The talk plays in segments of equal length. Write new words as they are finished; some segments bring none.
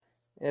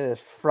It is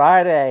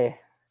Friday,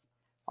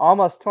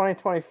 almost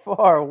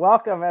 2024.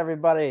 Welcome,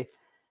 everybody.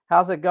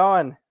 How's it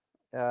going?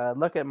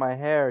 Look at my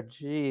hair.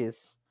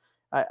 Jeez.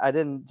 I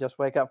didn't just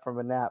wake up from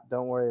a nap.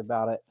 Don't worry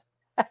about it.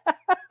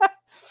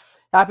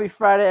 Happy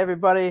Friday,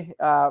 everybody.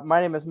 My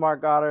name is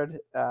Mark Goddard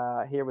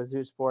here with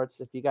Zoot Sports.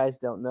 If you guys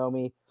don't know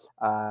me,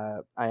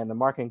 I am the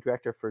marketing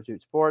director for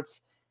Zoot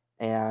Sports,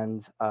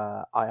 and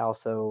I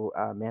also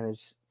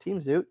manage Team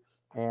Zoot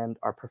and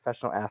our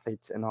professional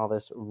athletes and all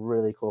this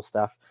really cool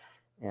stuff.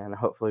 And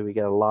hopefully we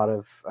get a lot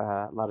of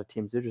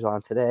Team Zooters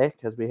on today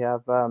because we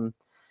have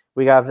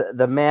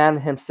the man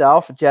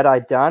himself,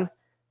 Jedi Dunn,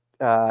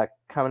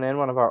 coming in,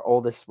 one of our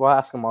oldest. We'll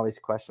ask him all these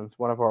questions.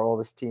 One of our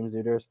oldest Team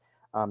Zooters,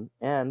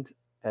 and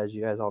as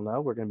you guys all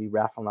know, we're going to be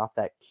raffling off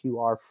that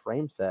QR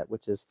frame set,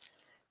 which is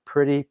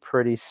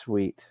pretty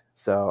sweet.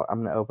 So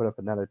I'm going to open up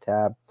another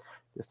tab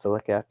just to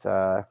look at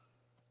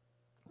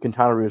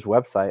Quintana Roo's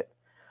website.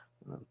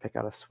 I'm going to pick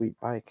out a sweet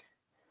bike.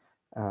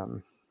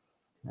 There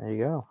you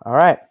go. All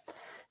right.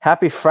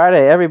 Happy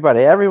Friday, everybody.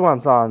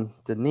 Everyone's on.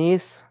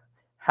 Denise,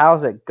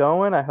 how's it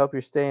going? I hope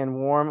you're staying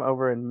warm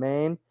over in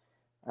Maine.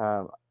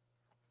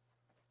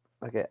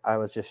 Okay, I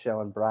was just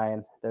showing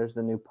Brian. There's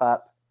the new pup.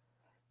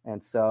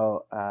 And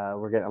so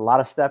we're getting a lot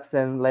of steps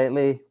in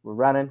lately. We're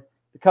running.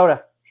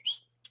 Dakota,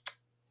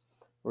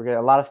 we're getting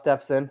a lot of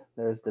steps in.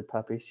 There's the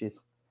puppy.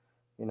 She's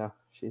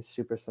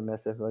super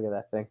submissive. Look at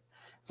that thing.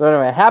 So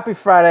anyway, happy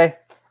Friday.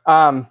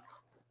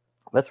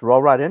 Let's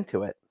roll right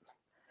into it.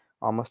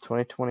 Almost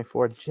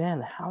 2024.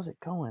 Jen, how's it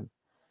going?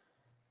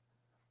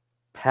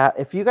 Pat,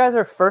 if you guys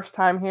are first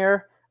time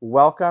here,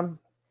 welcome.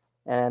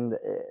 And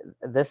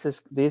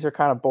these are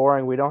kind of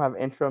boring. We don't have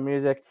intro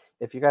music.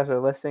 If you guys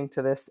are listening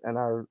to this and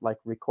our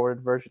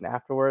recorded version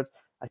afterwards,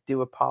 I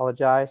do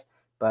apologize.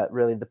 But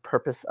really, the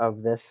purpose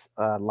of this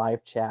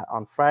live chat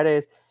on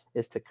Fridays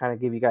is to kind of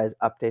give you guys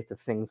updates of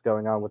things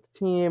going on with the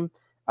team,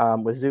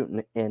 with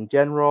Zoot in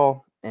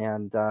general,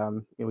 and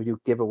we do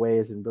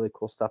giveaways and really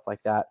cool stuff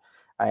like that.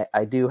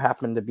 I do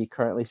happen to be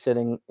currently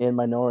sitting in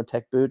my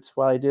Normatec boots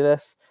while I do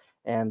this,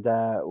 and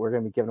we're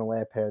going to be giving away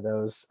a pair of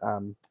those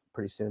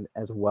pretty soon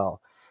as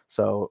well.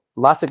 So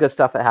lots of good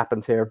stuff that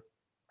happens here,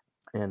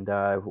 and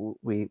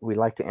we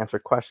like to answer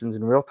questions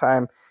in real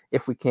time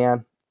if we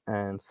can.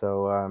 And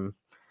so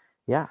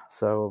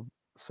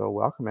so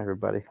welcome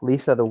everybody.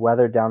 Lisa, the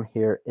weather down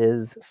here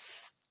is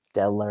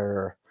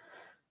stellar,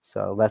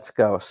 so let's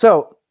go.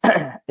 So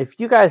if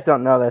you guys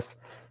don't know this,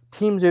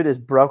 Team Zoot is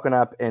broken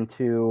up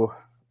into,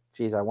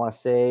 I want to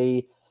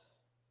say,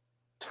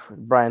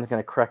 Brian's going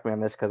to correct me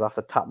on this because off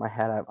the top of my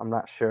head, I'm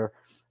not sure.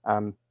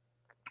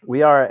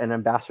 We are an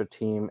ambassador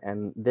team,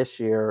 and this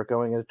year,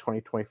 going into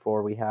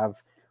 2024, we have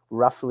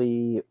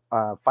roughly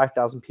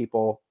 5,000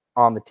 people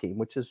on the team,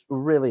 which is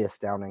really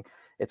astounding.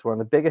 It's one of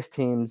the biggest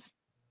teams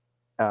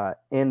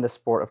in the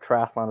sport of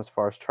triathlon as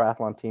far as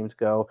triathlon teams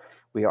go.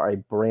 We are a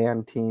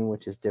brand team,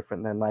 which is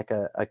different than like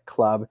a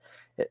club.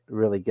 It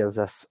really gives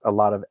us a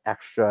lot of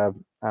extra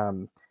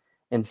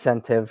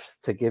incentives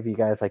to give you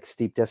guys like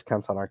steep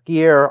discounts on our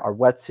gear, our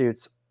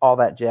wetsuits, all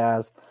that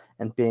jazz.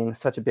 And being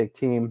such a big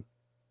team,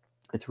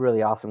 it's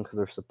really awesome because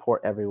there's support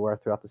everywhere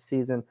throughout the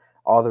season,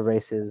 all the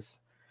races.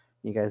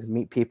 You guys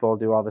meet people,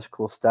 do all this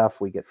cool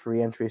stuff. We get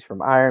free entries from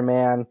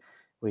Ironman.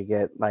 We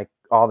get like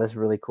all this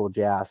really cool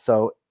jazz.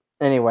 So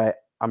anyway,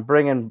 I'm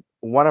bringing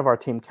one of our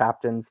team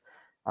captains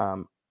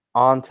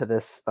onto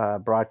this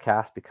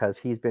broadcast because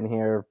he's been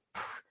here.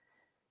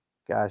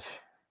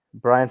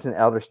 Brian's an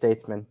elder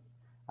statesman,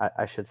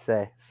 I should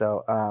say.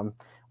 So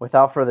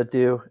without further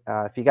ado,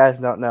 if you guys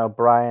don't know,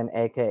 Brian,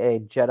 a.k.a.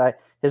 Jedi.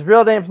 His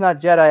real name's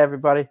not Jedi,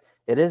 everybody.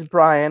 It is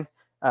Bryan.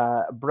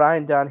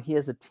 Bryan Dunn. He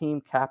is a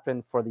team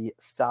captain for the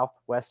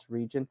Southwest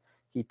region.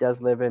 He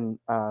does live in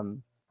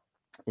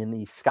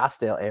the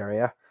Scottsdale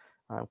area.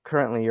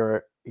 Currently,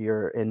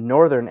 you're in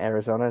northern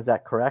Arizona. Is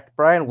that correct,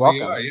 Brian?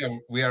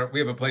 Welcome. We are. We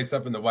have a place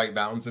up in the White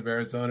Mountains of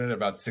Arizona at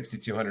about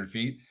 6,200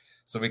 feet.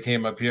 So we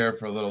came up here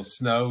for a little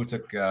snow. We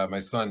took my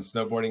son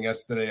snowboarding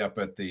yesterday up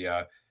at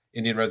the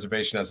Indian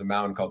Reservation. Has a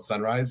mountain called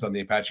Sunrise on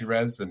the Apache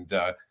Res, and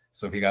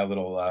so he got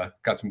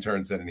got some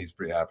turns in, and he's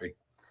pretty happy.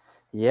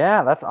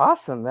 Yeah, that's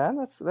awesome, man.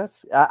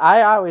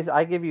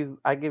 I give you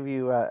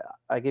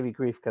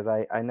grief because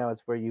I know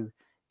it's where you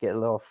get a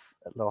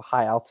little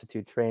high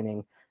altitude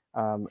training.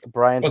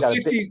 Brian's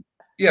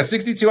got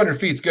 6,200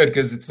 feet is good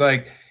because it's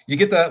like you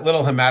get that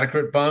little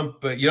hematocrit bump,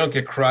 but you don't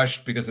get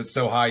crushed because it's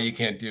so high you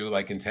can't do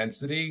like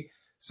intensity.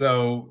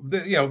 So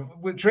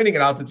with training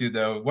at altitude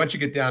though, once you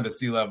get down to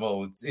sea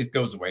level, it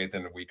goes away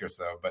within a week or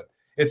so. But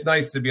it's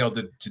nice to be able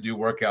to do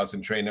workouts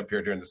and train up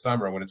here during the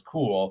summer when it's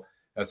cool,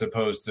 as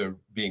opposed to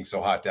being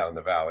so hot down in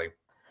the valley.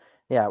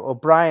 Yeah, well,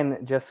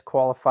 Brian just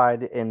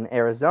qualified in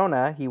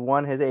Arizona. He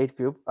won his age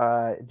group.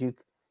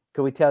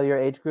 Could we tell your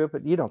age group?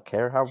 You don't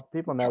care how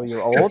people know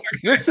you're old.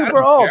 You're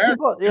super old.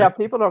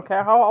 People don't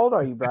care. How old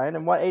are you, Brian?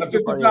 And what age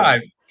group are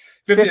you?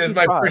 50 is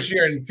my first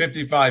year in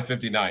 55,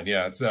 59.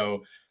 Yeah.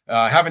 So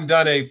haven't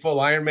done a full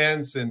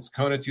Ironman since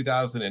Kona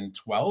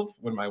 2012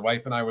 when my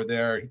wife and I were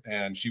there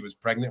and she was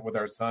pregnant with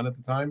our son at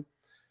the time.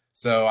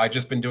 So I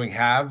just been doing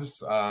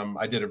halves.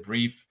 I did a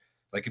brief,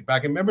 like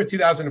back in, remember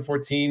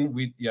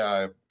 2014,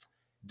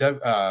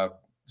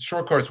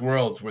 Short Course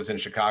Worlds was in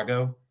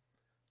Chicago,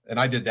 and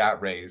I did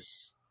that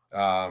race.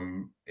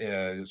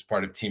 It was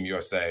part of Team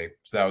USA,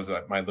 so that was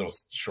my little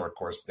short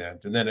course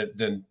stint. And then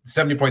then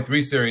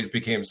 70.3 series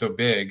became so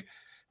big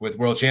with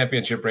World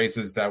Championship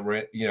races that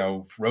were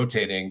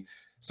rotating.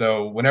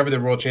 So whenever the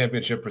World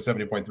Championship for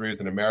 70.3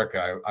 was in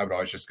America, I would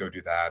always just go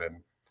do that.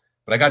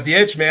 But I got the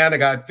itch, man.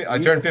 I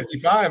turned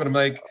 55, and I'm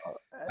like,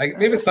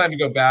 maybe it's time to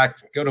go back,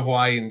 go to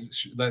Hawaii, and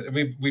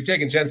we've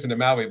taken Jensen to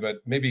Maui, but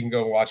maybe you can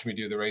go watch me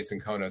do the race in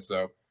Kona.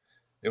 So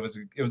it was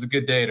a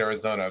good day at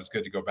Arizona. It was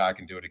good to go back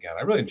and do it again.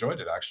 I really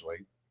enjoyed it, actually.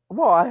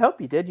 Well, I hope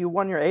you did. You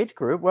won your age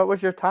group. What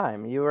was your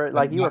time? You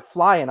were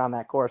flying on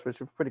that course, which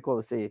was pretty cool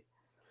to see.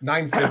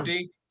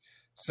 9:50.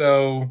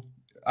 So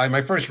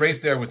my first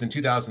race there was in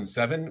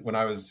 2007 when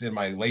I was in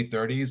my late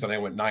 30s, and I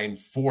went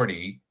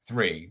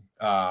 9:43.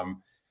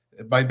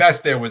 My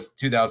best there was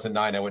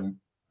 2009. I went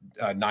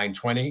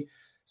 9:20.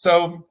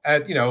 So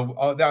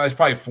that was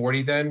probably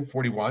 40 then,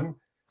 41.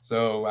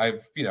 So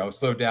I've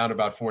slowed down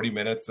about 40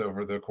 minutes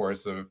over the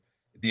course of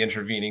the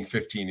intervening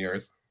 15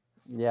 years.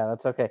 Yeah,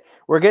 that's okay.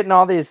 We're getting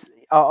all these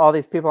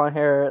people on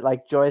here,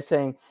 like Joy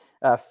saying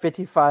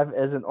 55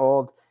 isn't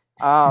old.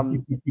 I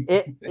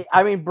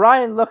mean,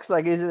 Bryan looks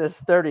like he's in his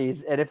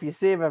 30s, and if you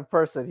see him in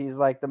person, he's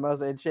like the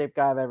most in shape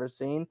guy I've ever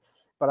seen.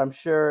 But I'm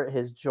sure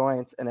his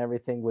joints and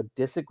everything would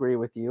disagree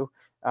with you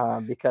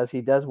because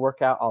he does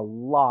work out a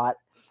lot.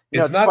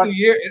 It's not the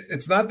year.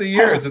 It's not the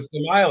years. It's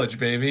the mileage,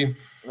 baby.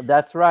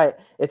 That's right.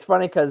 It's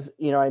funny because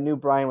I knew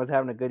Bryan was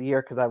having a good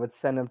year because I would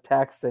send him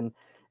texts and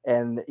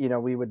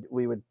we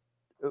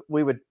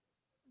would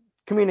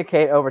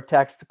communicate over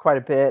text quite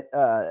a bit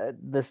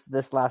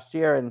this last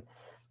year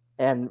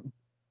and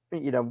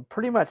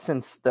pretty much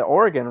since the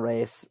Oregon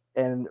race.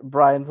 And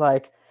Bryan's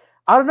like,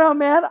 I don't know,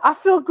 man, I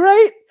feel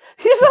great.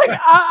 He's like,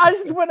 I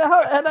just went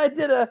out and I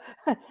did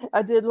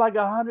like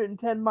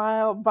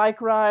 110-mile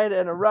bike ride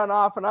and a run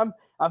off, and I'm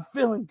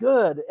feeling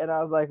good. And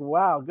I was like,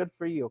 wow, good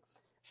for you.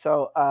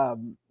 So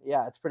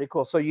yeah, it's pretty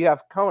cool. So you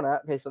have Kona.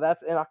 Okay, so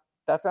that's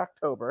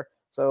October.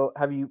 So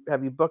have you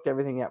booked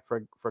everything yet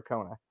for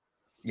Kona?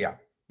 Yeah.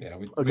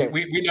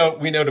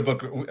 We know to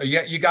book.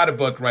 Yeah, you got to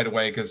book right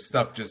away because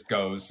stuff just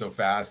goes so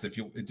fast.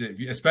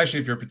 Especially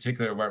if you're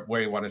particular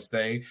where you want to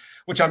stay,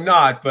 which I'm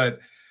not, but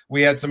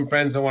we had some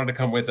friends that wanted to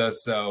come with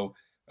us, so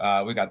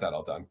we got that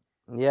all done.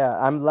 Yeah,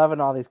 I'm loving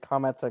all these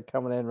comments that are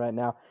coming in right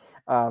now.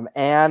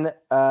 And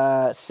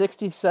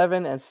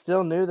 67 and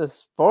still new to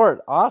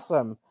sport.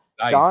 Awesome.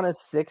 Nice. Dawn is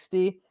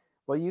 60.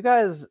 Well, you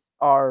guys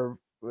are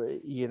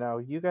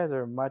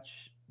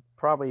much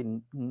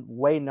probably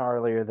way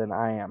gnarlier than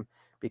I am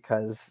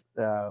because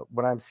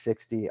when I'm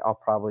 60, I'll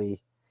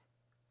probably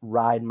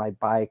ride my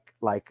bike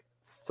like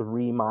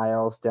 3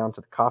 miles down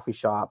to the coffee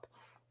shop.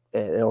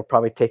 It'll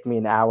probably take me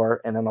an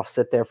hour, and then I'll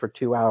sit there for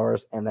 2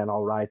 hours, and then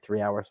I'll ride 3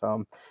 hours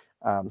home.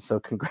 So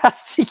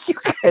congrats to you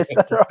guys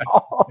that are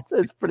all.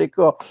 It's pretty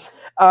cool.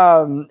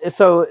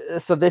 So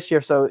this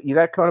year, so you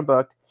got Kona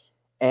booked,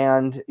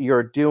 and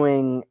you're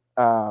doing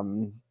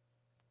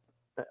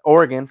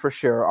Oregon for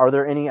sure. Are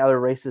there any other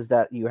races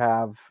that you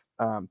have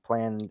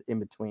planned in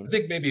between? I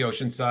think maybe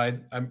Oceanside.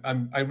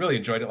 I really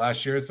enjoyed it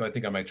last year, so I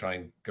think I might try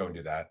and go and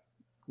do that.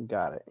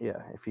 Got it.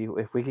 Yeah. If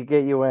we could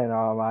get you in,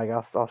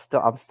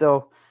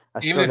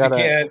 Even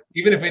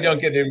if we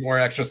don't get any more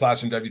extra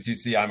slots from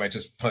WTC, I might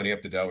just pony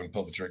up the dough and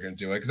pull the trigger and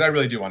do it because I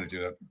really do want to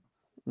do it.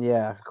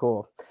 Yeah,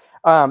 cool.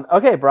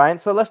 Okay, Bryan.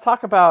 So let's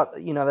talk about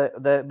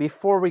the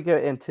before we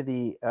get into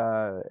the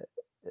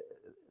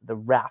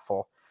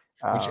raffle,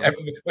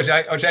 which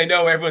I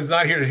know everyone's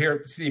not here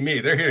to see me.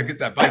 They're here to get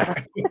that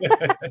bike.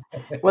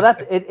 Well,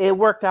 it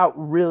worked out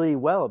really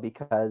well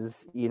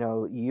because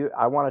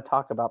I want to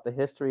talk about the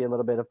history a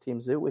little bit of Team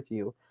Zoot with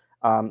you.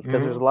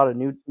 Because there's a lot of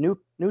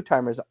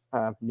newcomers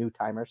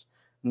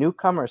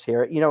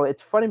here.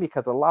 It's funny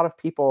because a lot of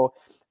people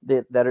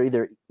that are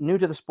either new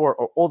to the sport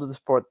or old to the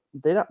sport,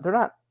 they're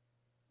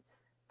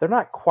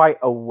not quite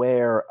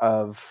aware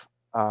of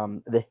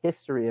the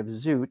history of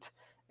Zoot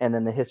and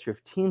then the history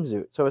of Team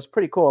Zoot. So it's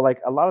pretty cool.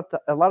 Like a lot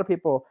of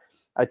people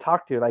I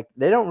talk to, like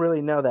they don't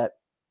really know that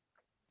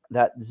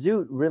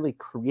Zoot really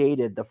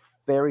created the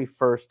very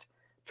first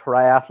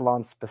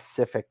triathlon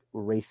specific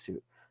race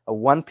suit. A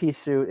one-piece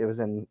suit. It was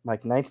in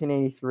like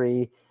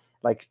 1983.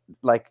 Like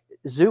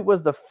Zoot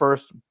was the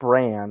first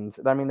brand.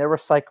 I mean, there were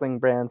cycling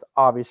brands,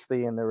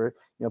 obviously, and there were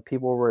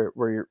people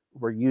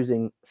were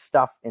using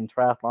stuff in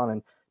triathlon,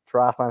 and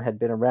triathlon had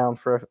been around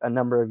for a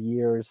number of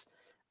years.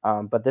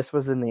 But this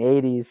was in the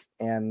 80s,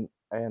 and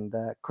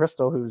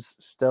Crystal, who's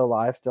still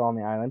alive, still on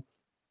the island,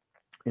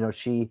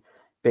 she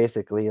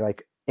basically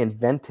like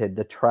invented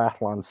the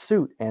triathlon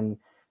suit. And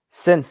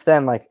since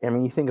then,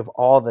 you think of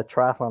all the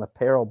triathlon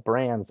apparel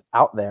brands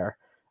out there,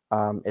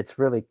 it's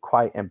really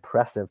quite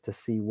impressive to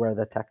see where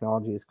the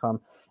technology has come.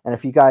 And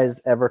if you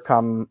guys ever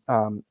come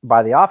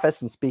by the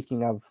office, and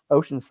speaking of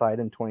Oceanside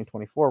in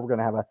 2024, we're going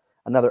to have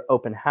another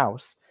open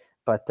house.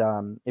 But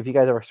if you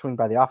guys ever swing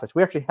by the office,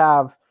 we actually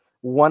have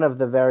one of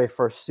the very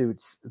first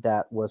suits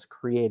that was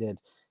created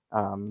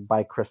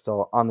by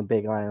Crystal on the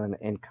Big Island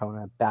in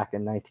Kona back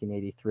in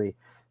 1983.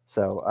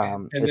 So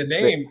and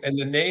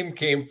the name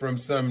came from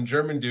some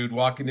German dude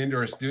walking into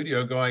our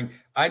studio going,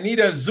 "I need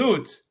a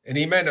Zoot," and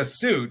he meant a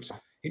suit.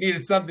 He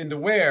needed something to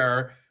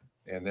wear,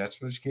 and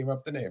that's what came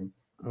up the name.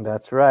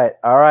 That's right.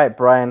 All right,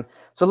 Bryan.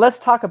 So let's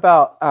talk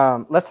about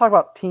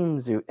Team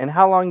Zoot and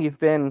how long you've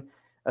been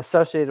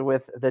associated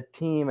with the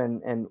team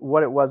and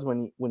what it was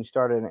when you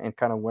started and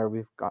kind of where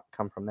we've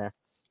come from there.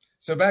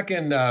 So back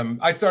in,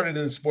 I started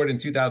in the sport in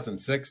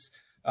 2006.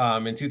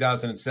 In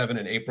 2007,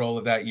 in April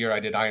of that year, I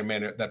did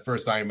Ironman, that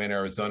first Ironman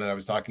Arizona that I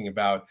was talking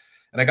about,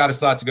 and I got a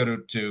slot to go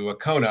to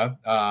Kona.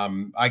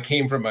 I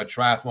came from a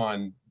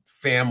triathlon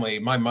family.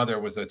 My mother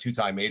was a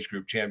two-time age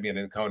group champion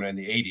in Kona in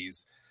the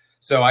 80s.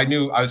 So I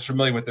knew I was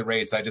familiar with the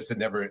race. I just had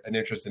never an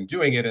interest in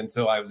doing it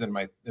until I was in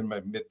my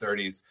mid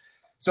 30s.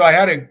 So I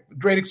had a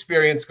great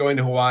experience going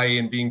to Hawaii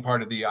and being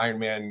part of the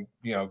Ironman,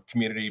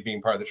 community,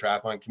 being part of the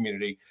triathlon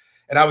community.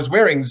 And I was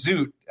wearing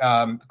Zoot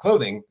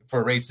clothing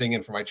for racing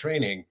and for my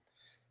training.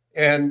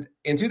 And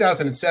in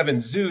 2007,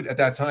 Zoot at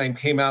that time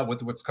came out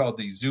with what's called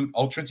the Zoot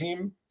Ultra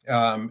Team.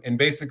 And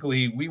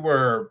basically we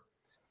were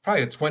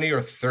probably 20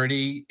 or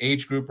 30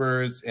 age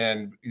groupers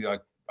and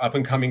up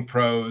and coming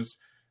pros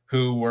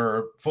who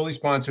were fully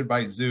sponsored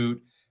by Zoot,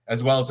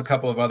 as well as a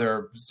couple of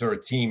other sort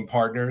of team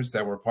partners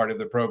that were part of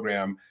the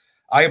program.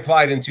 I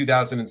applied in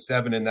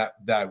 2007 in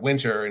that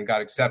winter and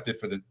got accepted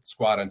for the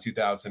squad in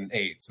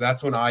 2008. So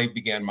that's when I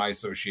began my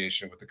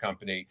association with the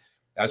company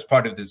as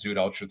part of the Zoot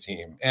Ultra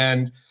Team.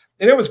 And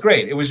it was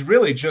great. It was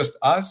really just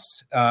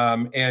us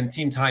and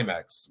Team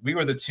Timex. We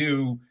were the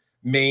two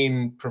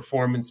main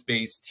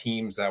performance-based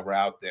teams that were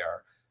out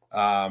there.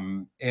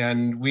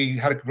 And we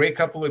had a great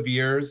couple of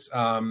years.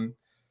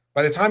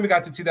 By the time we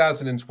got to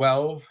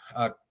 2012,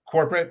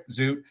 corporate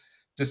Zoot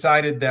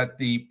decided that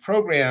the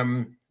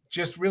program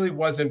just really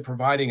wasn't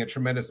providing a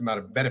tremendous amount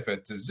of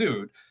benefit to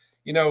Zoot.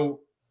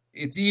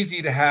 It's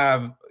easy to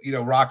have,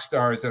 rock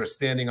stars that are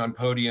standing on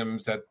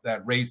podiums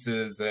at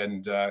races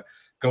and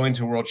going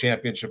to world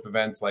championship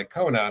events like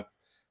Kona.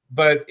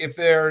 But if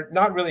they're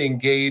not really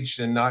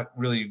engaged and not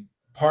really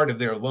part of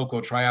their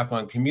local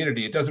triathlon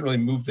community, it doesn't really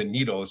move the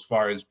needle as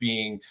far as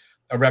being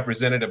a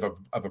representative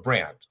of a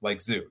brand like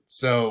Zoot.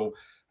 So,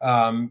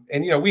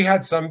 we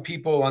had some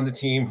people on the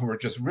team who were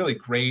just really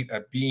great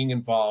at being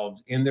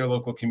involved in their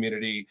local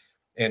community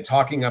and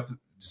talking up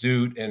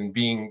Zoot and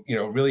being,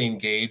 really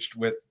engaged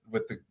with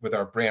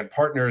our brand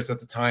partners at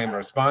the time,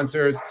 our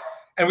sponsors,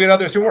 and we had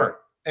others who weren't,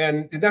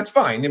 and that's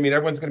fine. I mean,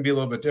 everyone's going to be a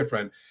little bit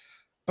different,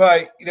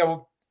 but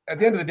at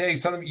the end of the day,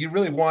 you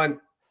really want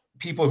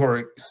people who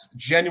are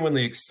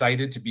genuinely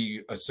excited to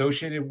be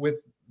associated with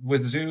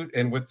Zoot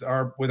and with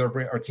our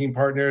team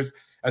partners,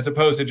 as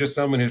opposed to just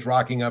someone who's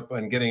rocking up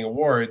and getting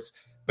awards,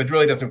 but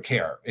really doesn't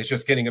care. It's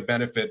just getting a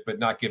benefit, but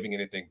not giving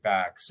anything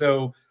back.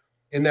 So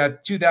in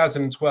that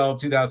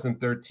 2012,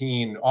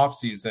 2013 off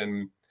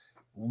season,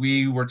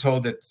 we were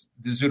told that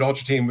the Zoot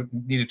Ultra Team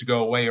needed to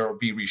go away or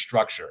be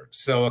restructured.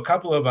 So a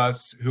couple of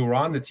us who were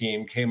on the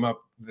team came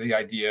up with the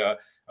idea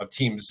of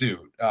Team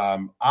Zoot.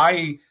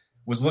 I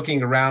was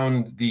looking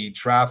around the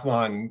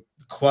triathlon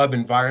club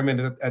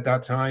environment at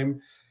that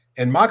time,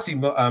 and not Moxie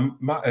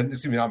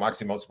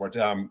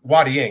Motorsport,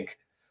 Wadi Inc.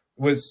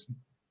 was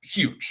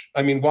huge.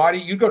 I mean, Wadi,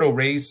 you'd go to a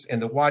race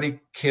and the Wadi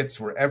kits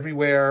were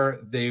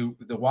everywhere. The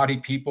Wadi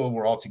people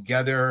were all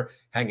together,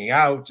 hanging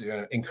out,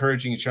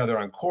 encouraging each other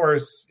on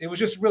course. It was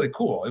just really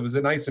cool. It was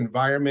a nice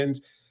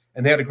environment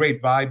and they had a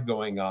great vibe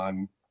going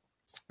on.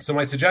 So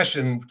my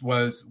suggestion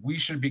was we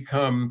should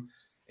become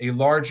a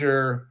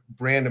larger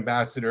brand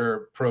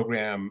ambassador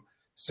program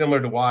similar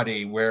to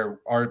Wadi,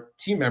 where our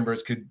team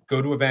members could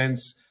go to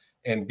events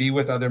and be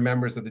with other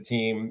members of the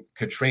team,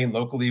 could train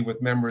locally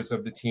with members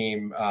of the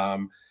team.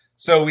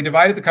 So we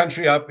divided the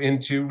country up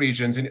into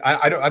regions, and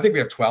I think we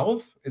have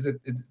 12. Is it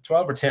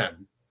 12 or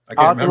 10?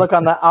 I'll have to look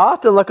on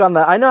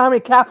that. I know how many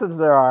captains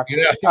there are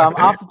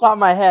off the top of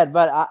my head,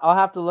 but I'll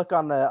have to look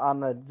on the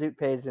Zoot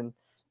page, and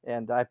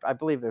I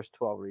believe there's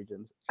 12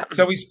 regions.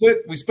 So we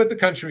split the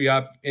country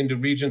up into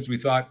regions we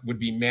thought would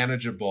be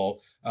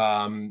manageable,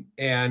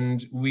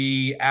 and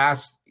we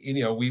asked,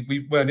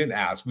 we didn't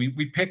ask.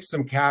 We picked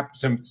some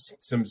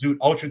Zoot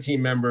Ultra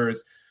Team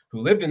members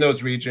who lived in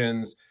those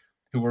regions,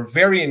 who were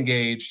very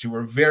engaged, who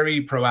were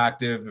very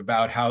proactive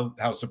about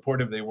how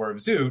supportive they were of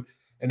Zoot,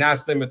 and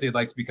asked them if they'd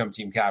like to become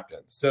team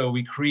captains. So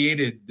we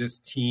created this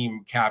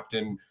team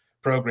captain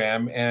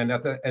program, and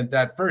at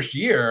that first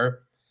year,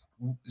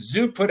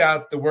 Zoot put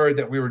out the word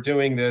that we were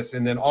doing this,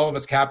 and then all of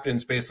us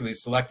captains basically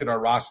selected our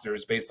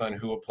rosters based on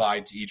who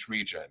applied to each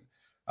region.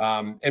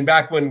 And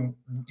back when,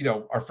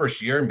 our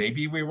first year,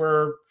 maybe we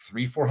were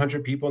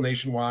 300-400 people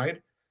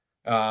nationwide.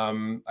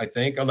 I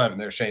think 11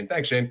 there, Shane.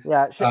 Thanks, Shane.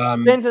 Yeah,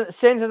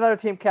 Shane's another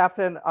team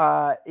captain,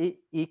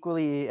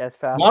 equally as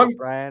fast as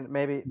Bryan.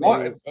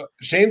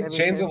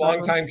 Shane's a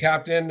longtime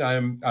captain.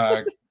 I'm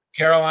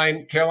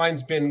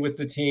Caroline's been with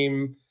the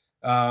team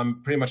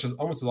pretty much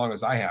almost as long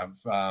as I have.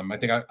 I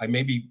think I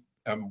maybe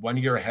 1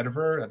 year ahead of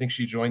her. I think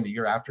she joined the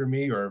year after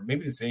me, or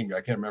maybe the same year.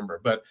 I can't remember.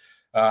 But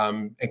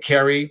and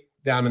Carrie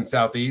down in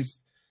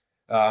Southeast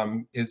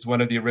is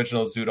one of the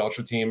original Zoot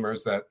Ultra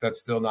teamers that's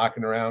still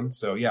knocking around.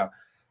 So yeah.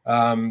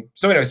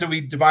 So anyway, so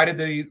we divided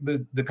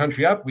the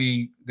country up.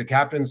 The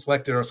captains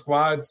selected our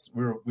squads.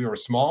 We were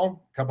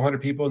small, a couple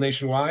hundred people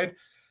nationwide,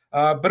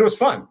 but it was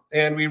fun,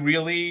 and we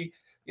really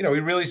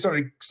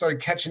started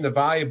catching the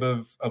vibe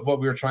of what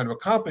we were trying to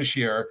accomplish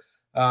here.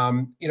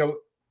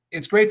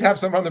 It's great to have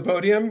someone on the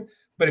podium,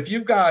 but if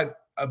you've got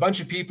a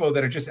bunch of people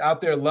that are just out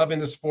there loving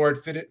the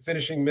sport,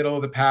 finishing middle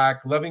of the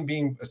pack, loving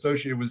being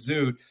associated with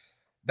Zoot,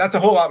 that's a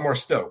whole lot more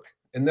stoke.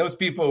 And those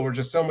people were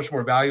just so much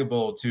more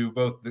valuable to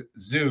both the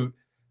Zoot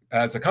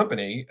as a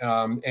company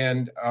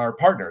and our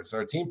partners,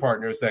 our team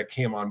partners that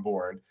came on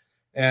board.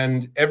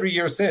 And every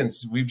year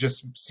since, we've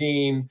just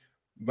seen,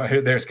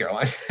 but there's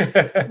Caroline.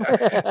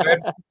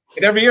 And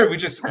every year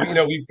we've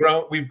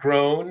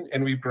grown.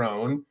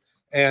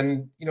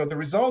 And, the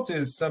result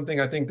is something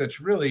I think that's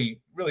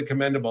really, really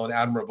commendable and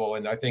admirable.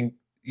 And I think,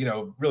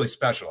 really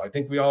special. I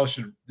think we all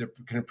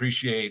can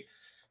appreciate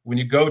when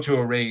you go to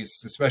a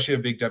race, especially a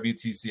big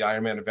WTC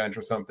Ironman event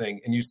or something,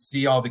 and you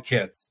see all the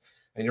kits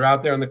and you're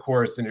out there on the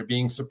course and you're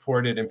being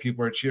supported and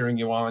people are cheering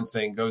you on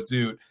saying, go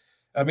Zoot.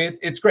 I mean,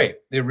 it's great.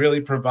 It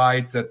really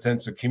provides that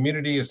sense of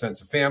community, a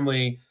sense of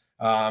family.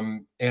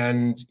 We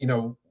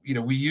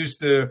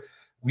used to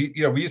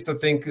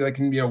think like,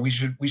 we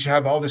should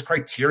have all this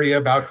criteria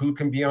about who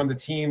can be on the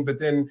team. But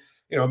then,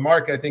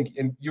 Mark, I think,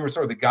 and you were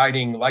sort of the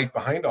guiding light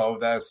behind all of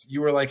this.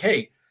 You were like,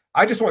 hey,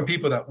 I just want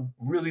people that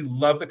really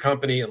love the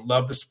company and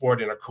love the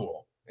sport and are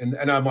cool. And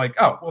I'm like,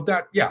 oh, well,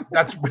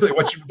 that's really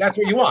that's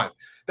what you want.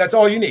 That's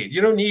all you need.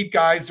 You don't need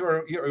guys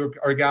or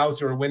gals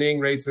who are winning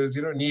races.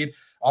 You don't need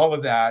all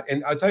of that.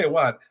 And I'll tell you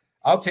what,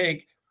 I'll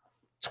take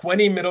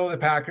 20 middle of the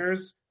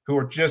packers who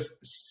are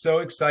just so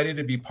excited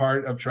to be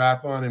part of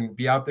triathlon and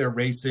be out there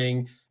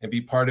racing and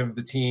be part of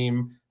the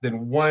team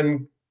than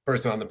one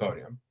person on the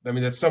podium. I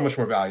mean, that's so much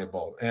more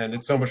valuable and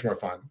it's so much more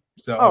fun.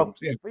 So,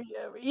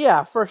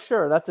 yeah, for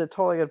sure. That's a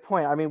totally good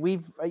point. I mean,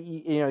 we've,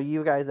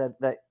 you guys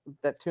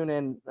that tune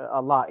in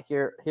a lot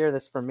hear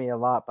this from me a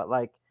lot, but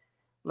like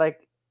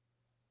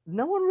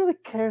no one really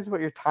cares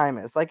what your time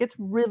is. Like, it's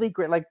really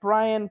great. Like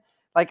Bryan,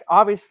 like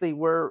obviously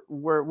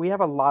we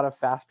have a lot of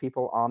fast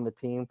people on the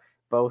team,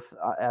 both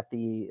at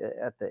the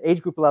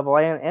age group level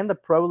and the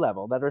pro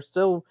level that are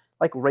still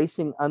like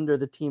racing under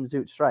the Team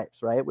Zoot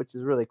stripes, right? Which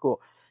is really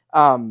cool.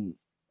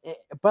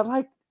 But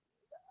like,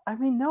 I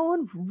mean, no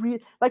one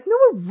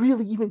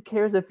really even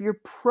cares if you're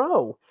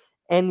pro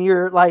and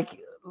you're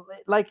like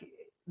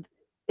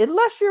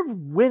unless you're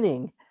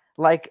winning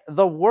like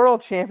the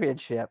world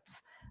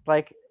championships,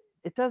 like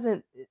it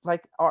doesn't,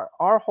 like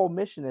our whole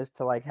mission is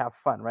to like have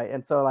fun, right?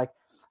 And so like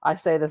I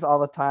say this all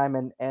the time,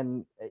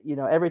 and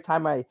every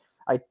time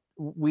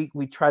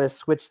we try to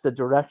switch the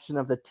direction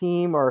of the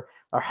team or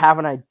have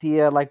an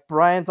idea, like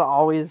Bryan's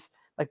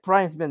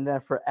been there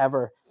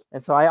forever.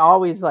 And so I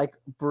always like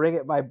bring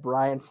it by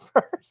Bryan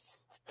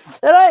first.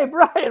 And hey,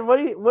 Bryan, what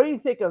do you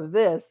think of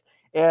this?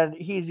 And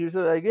he's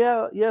usually like,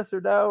 yeah, yes or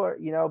no, or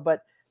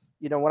but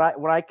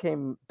when I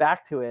came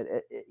back to it,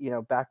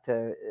 back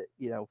to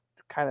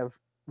kind of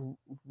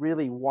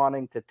really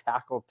wanting to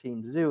tackle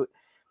Team Zoot,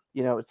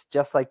 it's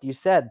just like you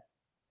said,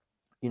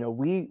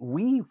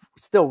 we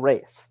still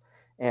race,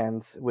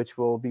 and which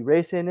we'll be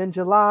racing in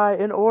July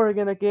in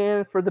Oregon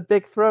again for the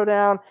big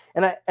throwdown.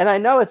 And I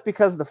know it's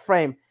because of the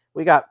frame.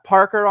 We got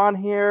Parker on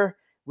here.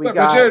 We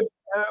got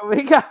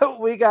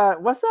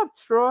what's up,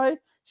 Troy?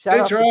 Shout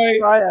out Troy. To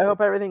Troy. I hope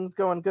everything's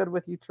going good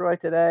with you, Troy,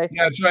 today.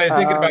 Yeah, Troy,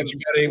 thinking about you,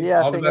 buddy.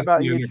 Yeah, all thinking the best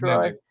about to you,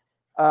 Troy.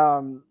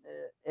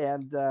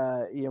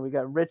 We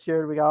got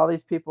Richard. We got all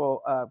these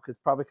people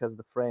because of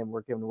the frame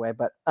we're giving away.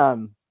 But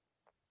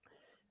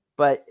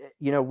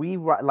we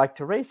like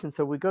to race, and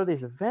so we go to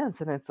these events,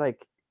 and it's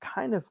like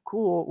kind of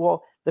cool.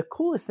 Well, the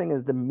coolest thing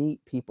is to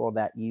meet people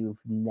that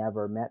you've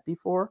never met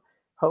before,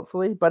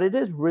 hopefully. But it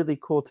is really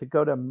cool to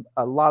go to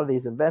a lot of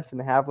these events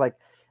and have like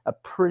a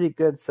pretty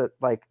good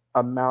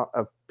amount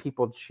of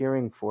people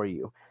cheering for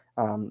you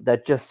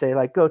that just say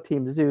like go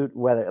Team Zoot.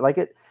 Whether like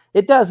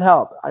it does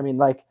help. I mean,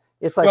 like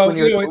it's like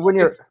when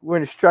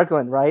you're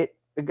struggling, right?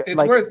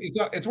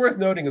 It's worth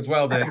noting as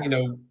well that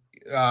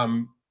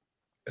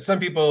some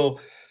people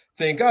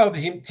think, oh,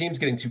 the team's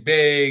getting too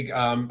big.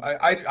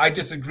 I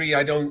disagree.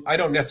 I don't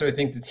necessarily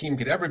think the team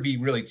could ever be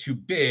really too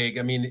big.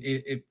 I mean,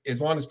 if as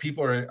long as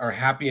people are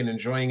happy and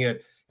enjoying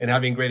it and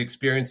having great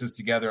experiences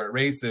together at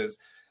races.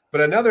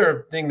 But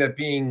another thing that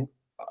being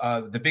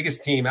the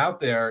biggest team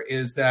out there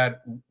is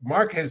that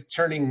Mark is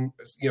turning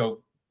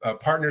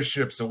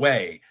partnerships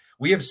away.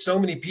 We have so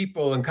many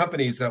people and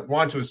companies that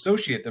want to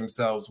associate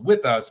themselves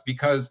with us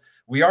because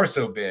we are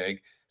so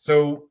big.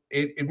 So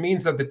it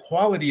means that the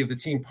quality of the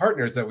team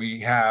partners that we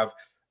have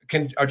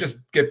are just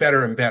get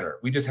better and better.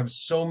 We just have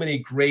so many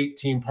great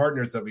team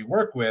partners that we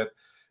work with.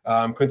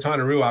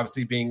 Quintana Roo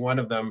obviously being one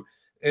of them,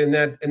 and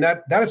that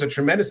is a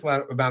tremendous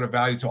amount of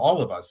value to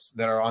all of us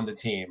that are on the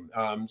team.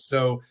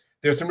 So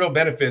there's some real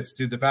benefits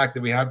to the fact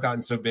that we have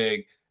gotten so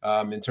big.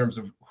 in terms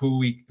of who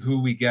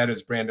we get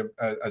as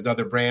as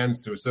other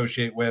brands to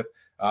associate with,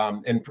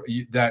 and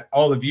that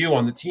all of you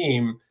on the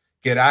team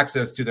get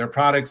access to their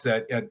products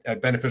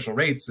at beneficial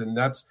rates. And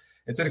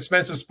it's an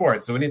expensive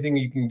sport. So anything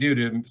you can do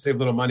to save a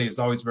little money is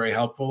always very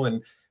helpful.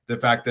 And the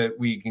fact that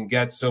we can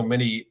get so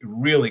many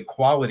really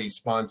quality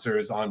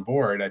sponsors on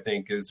board, I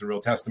think, is a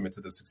real testament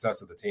to the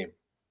success of the team.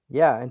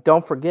 Yeah, and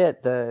don't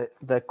forget the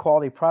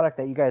quality product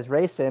that you guys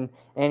race in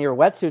and your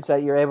wetsuits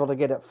that you're able to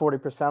get at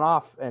 40%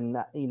 off. And,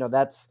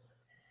 that's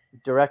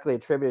directly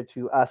attributed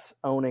to us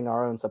owning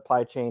our own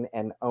supply chain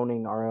and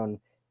owning our own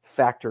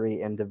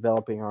factory and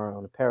developing our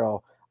own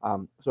apparel.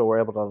 So we're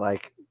able to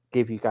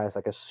give you guys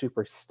a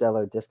super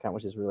stellar discount,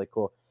 which is really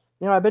cool.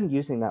 I've been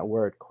using that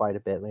word quite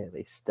a bit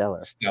lately,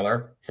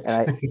 stellar.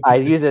 And I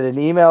use it in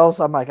emails.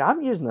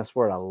 I'm using this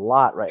word a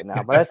lot right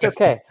now, but that's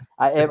okay.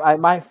 I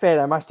might fade.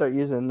 I might start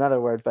using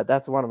another word, but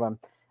that's one of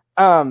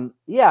them.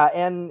 Yeah.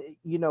 And,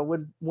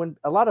 when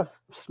a lot of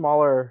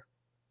smaller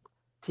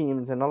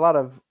teams and a lot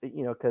of,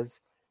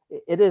 because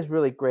it is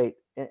really great.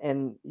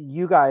 And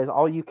you guys,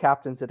 all you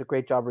captains did a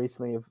great job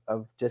recently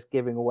of just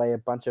giving away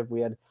we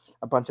had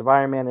a bunch of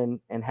Ironman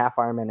and half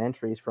Ironman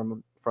entries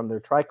from their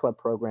Tri-Club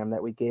program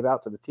that we gave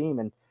out to the team.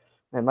 And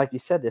like you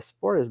said, this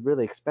sport is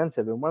really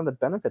expensive. And one of the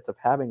benefits of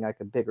having a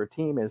bigger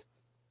team is,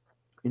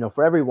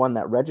 for everyone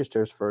that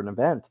registers for an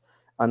event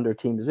under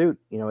Team Zoot,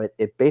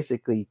 it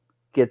basically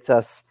gets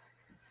us,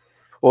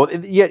 well,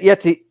 you have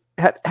to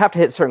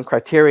hit certain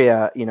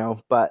criteria,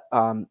 but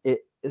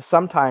it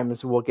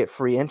sometimes we'll get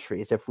free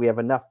entries. If we have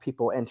enough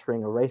people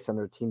entering a race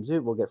under Team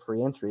Zoot, we'll get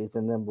free entries,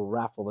 and then we'll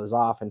raffle those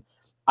off. And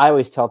I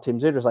always tell Team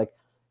Zooters,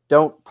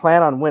 don't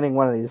plan on winning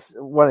one of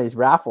these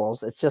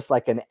raffles. It's just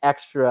like an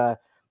extra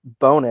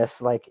bonus.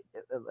 Like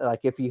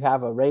if you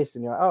have a race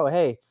and you're, oh,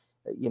 hey,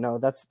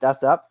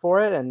 that's up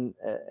for it. And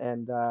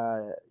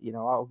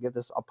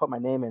I'll put my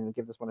name in and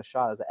give this one a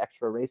shot as an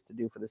extra race to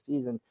do for the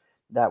season.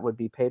 That would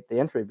be paid. The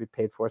entry would be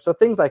paid for. So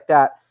things like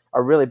that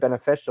are really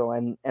beneficial.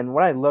 And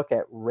when I look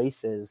at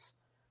races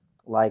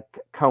like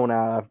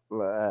Kona,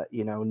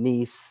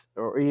 Nice,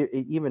 or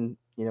even,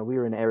 we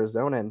were in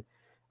Arizona, and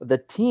the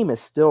team is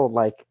still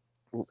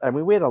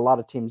we had a lot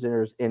of Team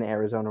Zooters in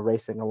Arizona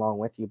racing along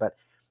with you, but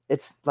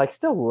it's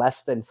still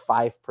less than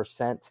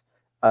 5%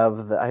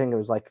 of I think it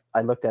was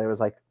I looked at it,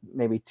 was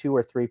maybe 2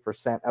 or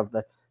 3% of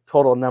the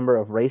total number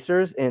of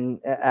racers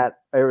at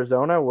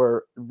Arizona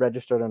were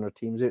registered under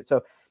Team Zoot.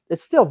 So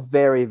it's still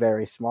very,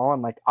 very small.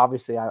 And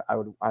obviously I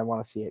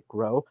want to see it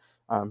grow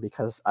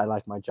because I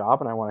like my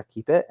job and I want to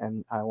keep it,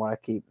 and I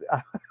want to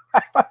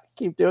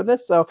keep doing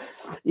this. So,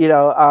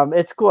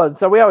 it's cool. And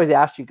so we always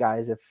ask you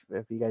guys, if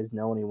you guys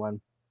know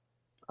anyone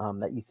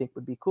that you think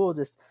would be cool,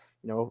 just,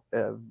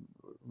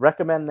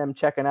 recommend them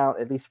checking out,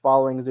 at least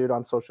following Zoot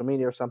on social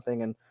media or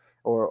something, and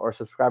or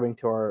subscribing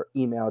to our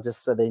email,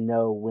 just so they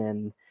know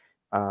when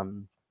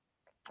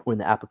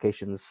the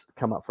applications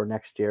come up for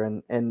next year.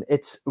 And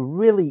it's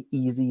really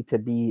easy to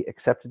be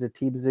accepted to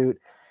Team Zoot.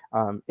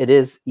 It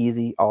is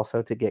easy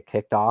also to get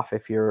kicked off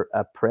if you're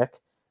a prick,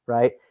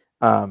 right?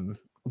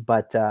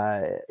 But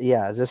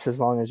yeah, just as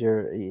long as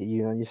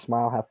you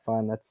smile, have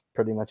fun, that's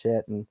pretty much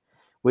it. And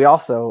we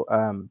also,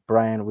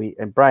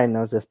 Bryan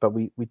knows this, but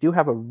we do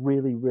have a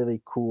really,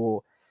 really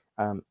cool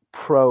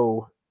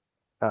pro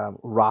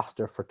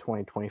roster for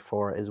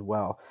 2024 as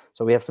well.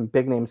 So we have some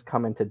big names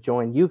coming to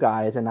join you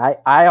guys, and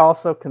I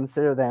also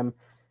consider them,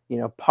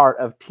 part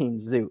of Team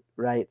Zoot,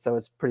 right? So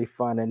it's pretty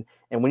fun.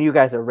 And when you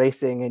guys are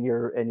racing and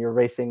you're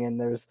racing and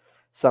there's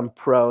some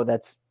pro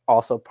that's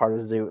also part of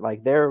Zoot,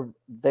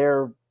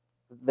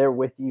 they're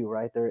with you,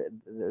 right? They're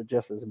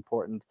just as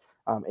important,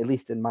 at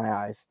least in my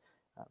eyes.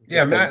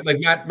 Yeah,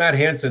 Matt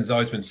Hansen's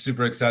always been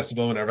super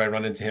accessible whenever I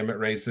run into him at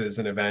races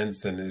and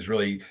events, and is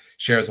really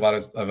shares a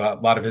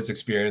lot of his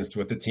experience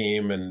with the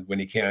team, and when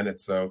he can.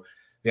 It's so,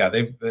 yeah,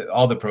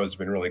 all the pros have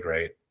been really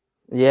great.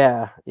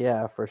 Yeah,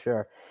 for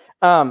sure.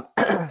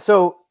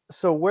 So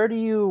where do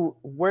you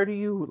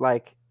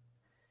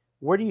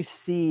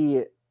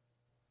see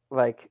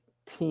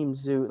Team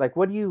Zoot?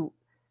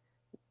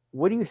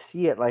 What do you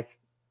see it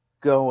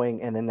going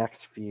in the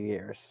next few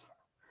years?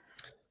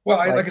 Well,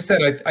 like I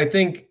said, I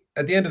think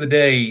at the end of the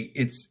day,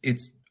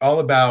 it's all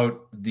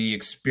about the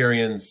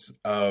experience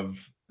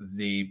of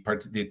the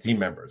team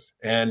members.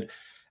 And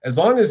as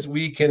long as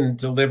we can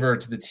deliver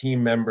to the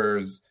team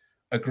members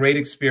a great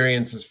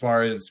experience as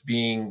far as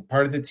being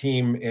part of the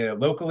team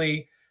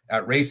locally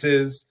at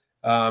races,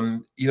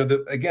 the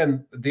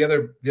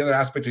other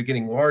aspect of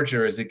getting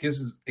larger is it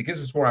gives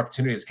us more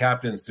opportunity as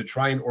captains to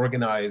try and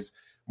organize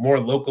more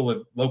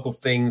local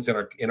things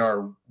in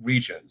our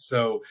region.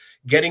 So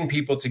getting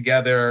people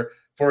together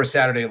for a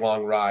Saturday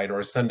long ride or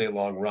a Sunday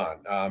long run.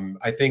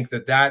 I think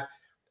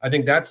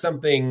that's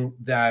something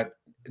that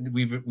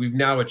we've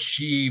now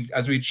achieved.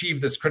 As we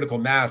achieve this critical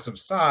mass of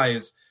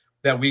size,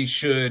 that we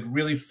should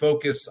really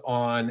focus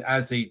on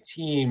as a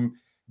team,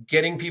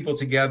 getting people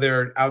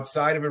together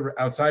outside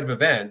of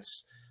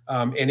events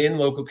and in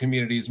local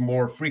communities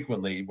more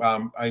frequently.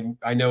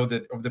 I know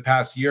that over the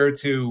past year or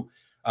two,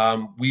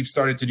 we've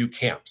started to do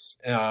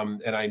camps.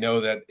 And I know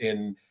that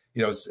in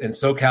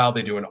SoCal,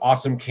 they do an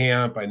awesome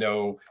camp. I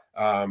know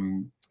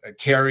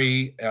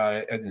Kerry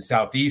in the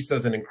Southeast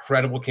does an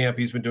incredible camp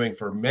he's been doing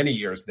for many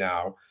years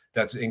now.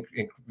 That's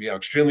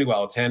extremely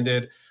well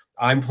attended.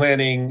 I'm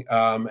planning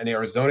an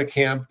Arizona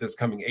camp this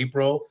coming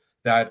April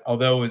that,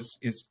 although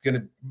is going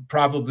to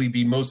probably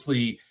be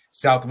mostly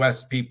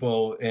Southwest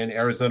people in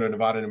Arizona,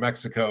 Nevada, New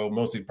Mexico,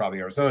 mostly probably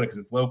Arizona because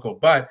it's local.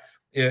 But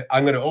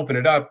I'm going to open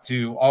it up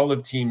to all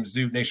of Team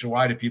Zoot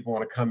nationwide if people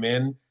want to come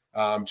in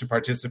to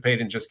participate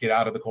and just get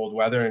out of the cold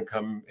weather and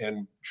come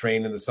and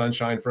train in the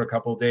sunshine for a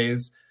couple of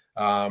days.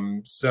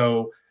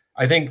 So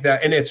I think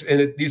that,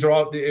 these are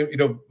all,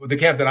 the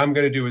camp that I'm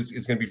going to do is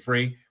going to be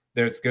free.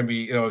 There's going to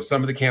be,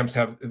 some of the camps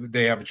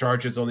have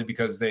charges only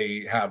because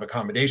they have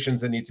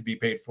accommodations that need to be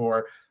paid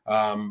for.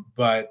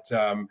 But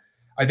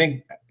I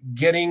think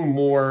getting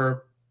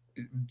more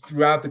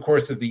throughout the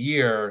course of the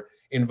year,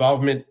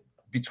 involvement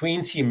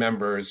between team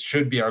members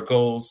should be our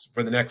goals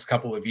for the next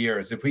couple of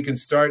years. If we can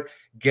start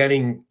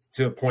getting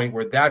to a point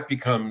where that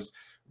becomes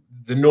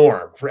the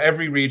norm for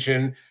every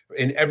region,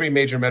 in every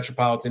major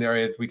metropolitan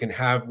area, if we can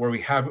have where we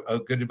have a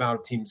good amount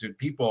of Team Zoot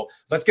people,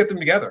 let's get them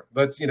together.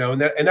 Let's,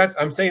 that's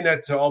I'm saying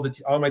that to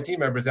all my team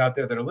members out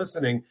there that are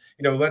listening.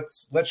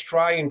 Let's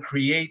try and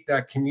create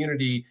that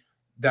community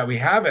that we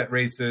have at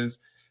races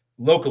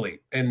locally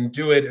and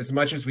do it as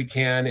much as we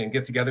can and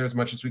get together as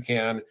much as we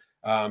can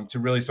to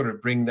really sort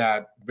of bring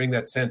that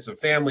sense of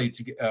family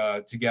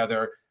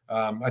together.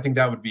 I think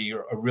that would be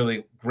a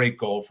really great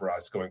goal for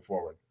us going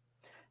forward.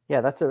 Yeah,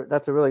 that's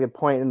a really good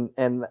point,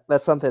 and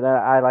that's something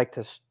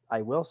that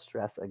I will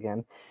stress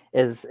again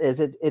is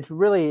it's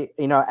really,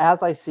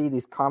 as I see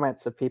these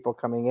comments of people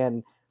coming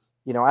in,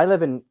 I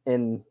live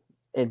in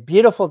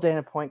beautiful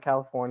Dana Point,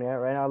 California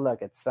right now.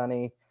 Look, it's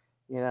sunny,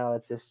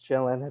 it's just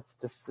chilling.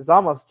 It's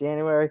almost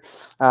January.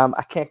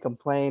 I can't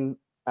complain.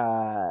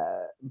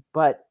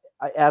 But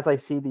as I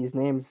see these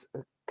names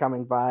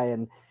coming by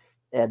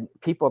and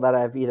people that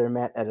I've either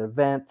met at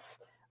events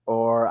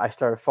or I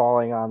started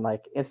following on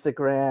like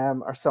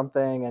Instagram or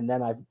something, and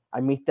then I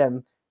meet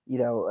them,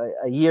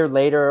 a year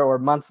later or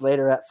months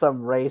later at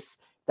some race.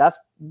 That's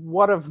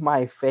one of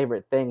my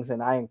favorite things,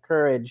 and I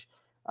encourage,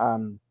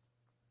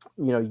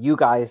 you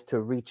guys to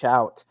reach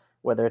out.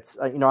 Whether it's,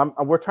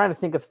 we're trying to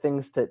think of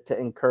things to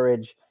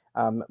encourage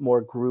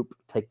more group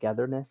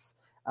togetherness,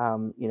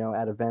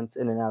 at events,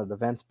 in and out of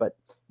events, but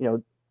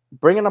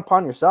bring it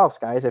upon yourselves,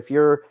 guys. If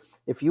you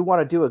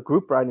want to do a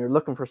group ride and you're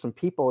looking for some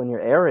people in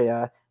your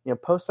area,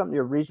 post something to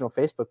your regional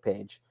Facebook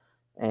page.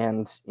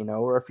 And,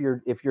 or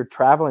if you're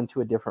traveling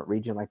to a different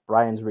region, like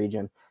Bryan's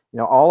region,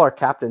 all our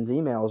captains'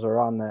 emails are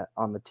on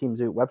the Team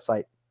Zoot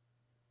website.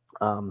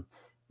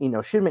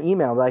 Shoot me an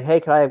email like, hey,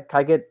 can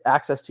I get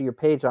access to your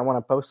page? I want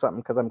to post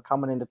something because I'm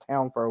coming into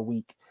town for a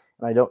week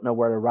and I don't know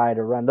where to ride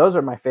or run. Those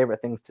are my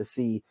favorite things to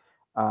see.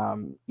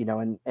 And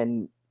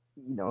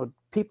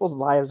people's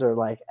lives are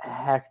like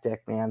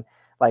hectic, man.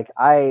 Like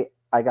I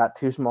got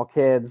 2 small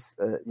kids,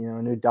 a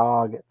new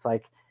dog. It's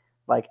like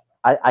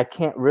I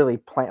can't really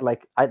plan.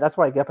 That's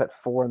why I get up at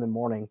 4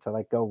 a.m. to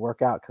like go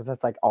work out. Cause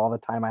that's like all the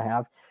time I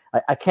have.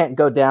 I can't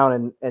go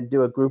down and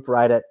do a group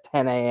ride at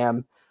 10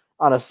 a.m.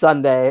 on a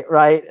Sunday.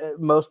 Right.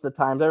 Most of the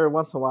times, every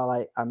once in a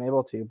while I'm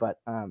able to, but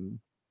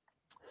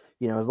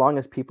as long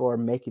as people are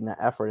making that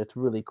effort, it's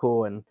really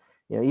cool. And,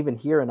 even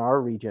here in our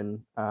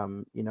region,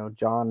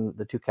 John,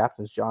 the 2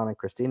 captains, John and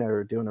Christina,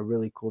 are doing a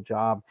really cool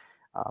job.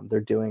 They're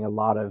doing a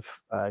lot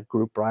of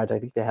group rides. I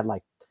think they had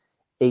like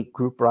 8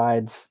 group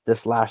rides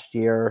this last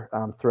year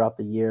throughout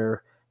the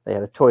year. They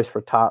had a Toys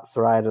for Tots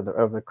ride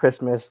over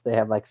Christmas. They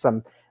have like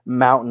some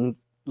mountain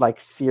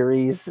like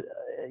series,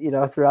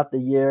 throughout the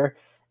year,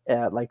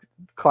 like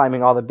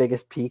climbing all the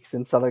biggest peaks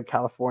in Southern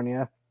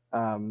California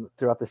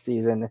throughout the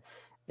season.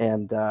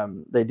 And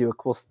they do a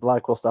lot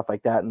of cool stuff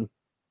like that. And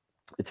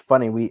it's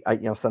funny.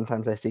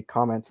 Sometimes I see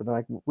comments and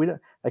they're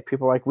like,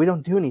 people are like, we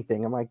don't do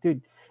anything. I'm like,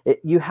 dude,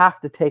 you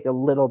have to take a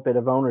little bit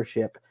of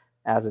ownership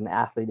as an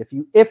athlete.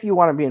 If you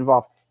want to be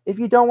involved, if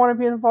you don't want to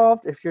be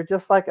involved, if you're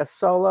just like a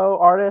solo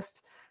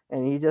artist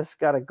and you just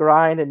got to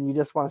grind and you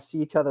just want to see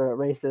each other at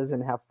races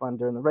and have fun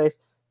during the race,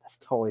 that's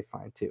totally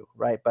fine too.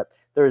 Right. But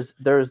there's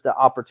the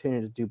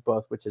opportunity to do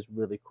both, which is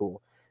really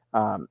cool.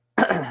 So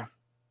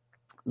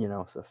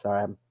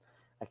sorry.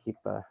 I keep,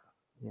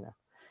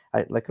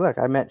 look,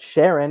 I met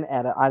Sharon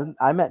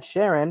I met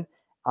Sharon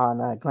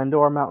on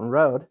Glendora Mountain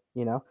Road,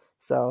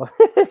 so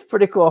it's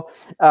pretty cool.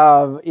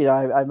 I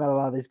met a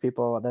lot of these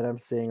people that I'm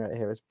seeing right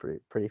here. It's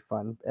pretty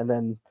fun. And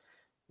then,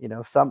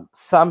 some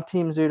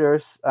Team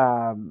Zooters,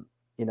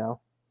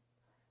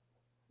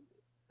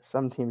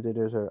 some Team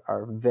Zooters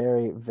are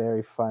very,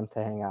 very fun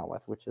to hang out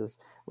with, which is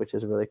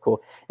really cool.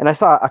 And I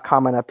saw a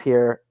comment up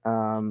here.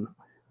 Who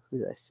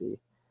did I see?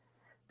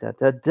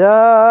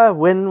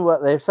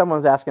 If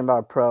someone's asking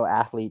about pro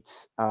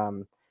athletes,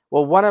 well,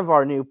 one of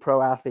our new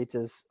pro athletes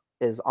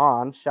is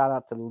on. Shout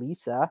out to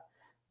Lisa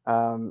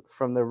from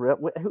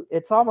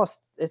it's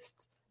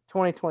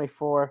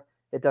 2024.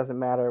 It doesn't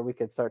matter. We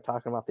could start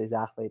talking about these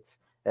athletes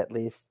at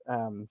least.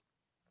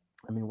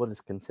 I mean, we'll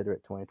just consider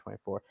it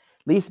 2024.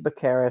 Lisa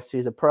Baccaris,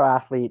 she's a pro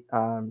athlete,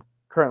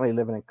 currently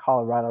living in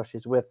Colorado.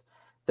 She's with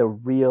the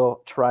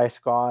Real Tri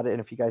Squad. And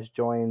if you guys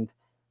joined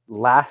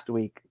last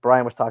week,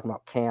 Brian was talking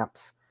about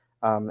camps.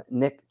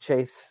 Nick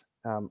Chase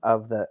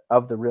of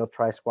the Real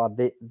Tri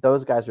Squad,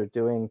 those guys are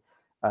doing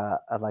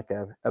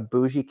a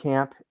bougie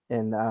camp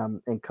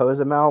in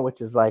Cozumel,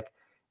 which is like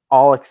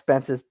all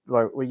expenses.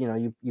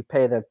 You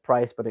pay the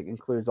price, but it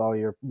includes all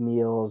your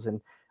meals and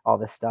all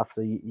this stuff.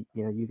 So you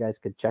guys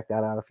could check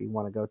that out if you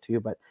want to go too.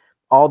 But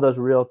all those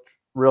Real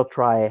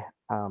Tri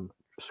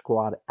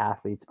Squad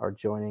athletes are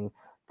joining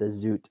the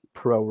Zoot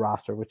Pro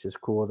roster, which is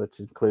cool. That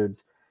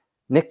includes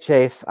Nick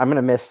Chase. I'm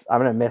gonna miss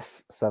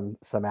some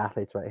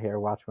athletes right here.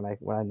 Watch when I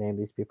name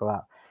these people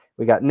out.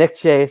 We got Nick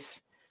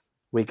Chase.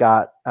 We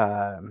got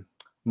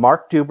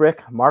Mark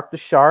Dubrick, Mark the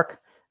Shark.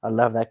 I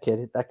love that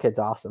kid. That kid's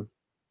awesome.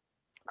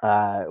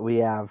 We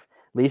have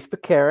Lise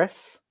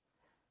Baccaris,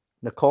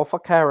 Nicole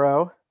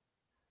Facaro,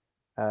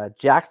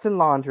 Jackson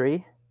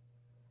Laundry,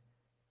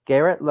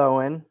 Garrett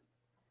Lowen,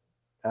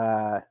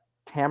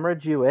 Tamara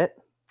Jewett.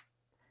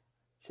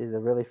 She's a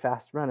really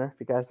fast runner. If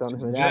you guys don't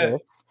know who that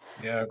is.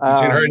 Yeah,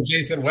 between her and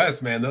Jason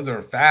West, man, those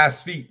are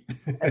fast feet.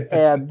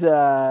 And who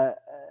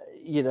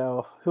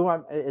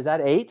is that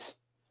 8?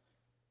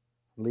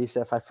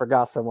 Lisa, if I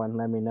forgot someone,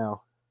 let me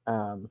know.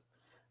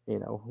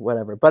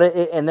 Whatever. But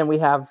and then we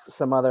have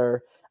some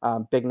other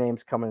big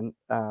names coming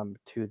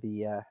to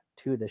the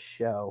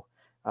show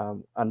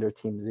under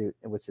Team Zoot,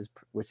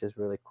 which is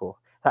really cool.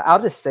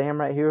 I'll just say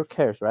them right here. Who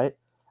cares, right?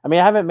 I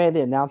mean, I haven't made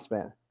the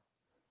announcement.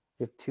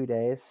 We have 2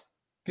 days.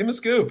 Give him a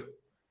scoop.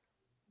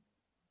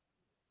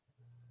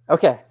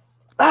 Okay.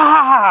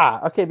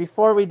 Okay.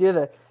 Before we do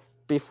the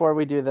I'm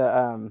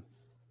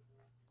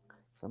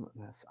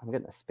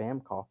getting a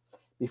spam call.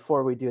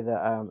 Before we do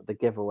the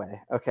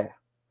giveaway. Okay.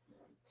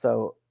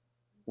 So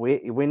we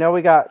know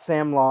we got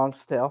Sam Long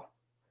still.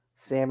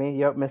 Sammy,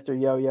 Mr.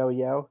 Yo Yo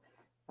Yo.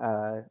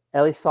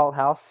 Ellie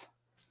Salthouse.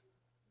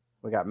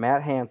 We got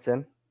Matt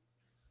Hansen.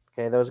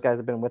 Okay, those guys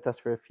have been with us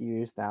for a few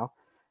years now.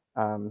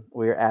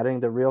 We are adding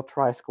the Real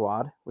Tri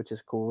Squad, which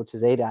is cool, which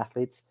is 8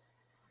 athletes.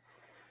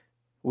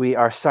 We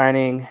are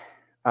signing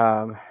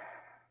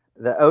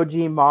the OG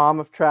mom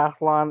of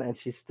triathlon, and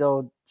she's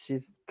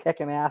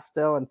kicking ass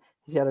still, and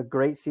she had a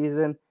great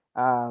season.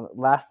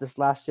 This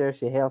last year,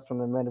 she hails from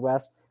the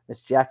Midwest.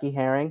 It's Jackie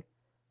Herring,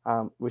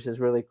 which is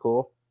really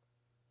cool.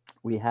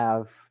 We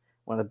have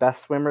one of the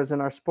best swimmers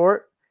in our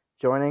sport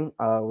joining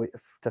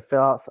to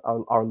fill out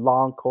our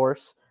long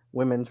course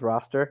women's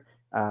roster,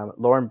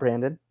 Lauren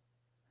Brandon,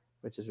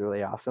 which is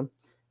really awesome.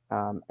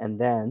 And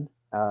then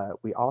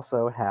we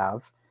also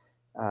have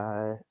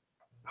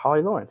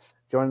Holly Lawrence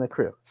joining the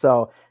crew.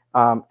 So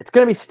it's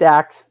going to be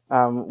stacked.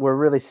 We're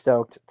really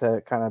stoked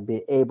to kind of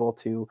be able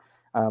to,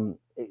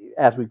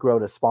 as we grow,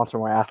 to sponsor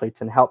more athletes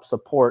and help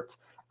support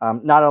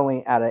not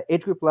only at an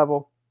age group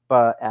level,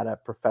 but at a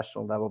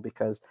professional level,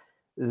 because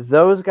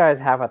those guys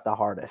have it the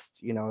hardest.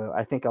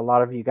 I think a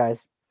lot of you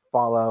guys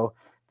follow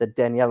the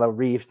Daniela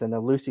Reefs and the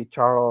Lucy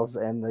Charles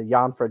and the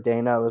Jan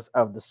Frdenos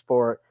of the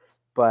sport.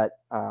 But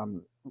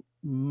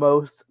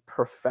most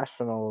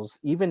professionals,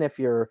 even if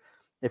you're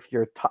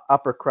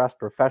upper crust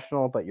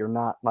professional, but you're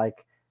not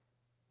like,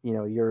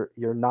 you're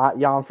not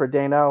Jan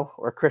Frodeno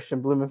or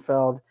Christian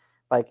Blumenfeld,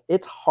 like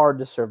it's hard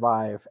to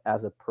survive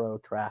as a pro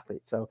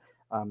triathlete. So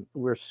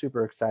we're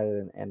super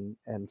excited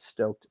and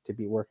stoked to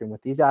be working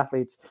with these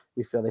athletes.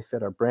 We feel they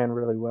fit our brand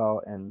really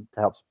well, and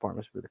to help support them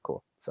is really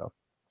cool. So,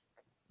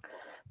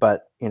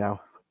 but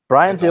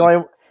Brian's the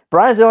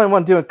only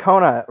one doing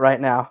Kona right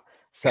now.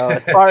 So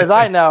as far as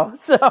I know,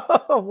 so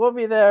we'll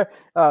be there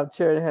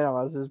cheering him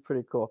on. This is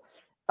pretty cool.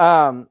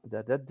 Catherine,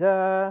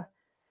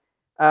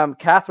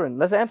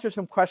 let's answer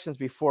some questions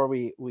before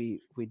we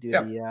do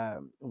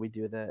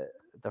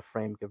the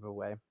frame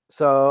giveaway.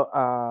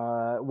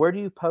 So where do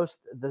you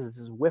post the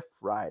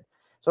Zwift ride?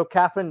 So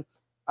Catherine,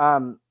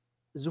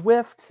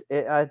 Zwift,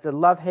 it's a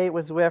love-hate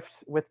with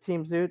Zwift with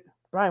Team Zoot.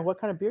 Brian, what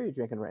kind of beer are you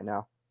drinking right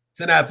now? It's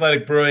an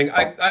Athletic Brewing.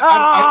 Man.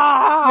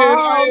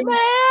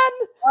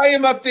 I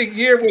am up to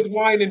here with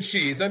wine and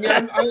cheese. I mean,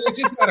 it's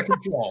just out of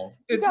control.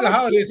 It's the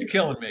holidays are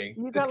killing me.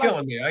 It's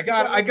killing me. I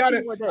got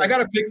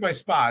to pick my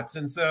spots,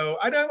 and so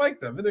I don't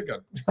like them, and they're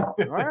good. All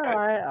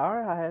right.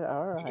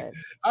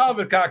 I'll have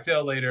a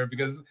cocktail later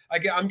because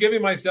I'm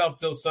giving myself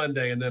till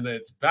Sunday, and then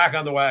it's back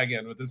on the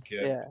wagon with this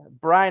kid. Yeah,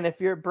 Brian. If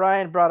you're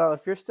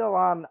still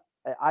on,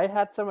 I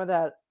had some of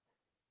that.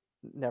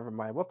 Never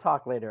mind. We'll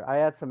talk later. I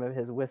had some of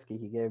his whiskey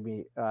he gave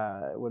me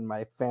when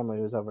my family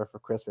was over for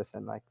Christmas,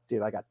 and like,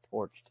 dude, I got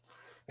torched.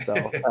 So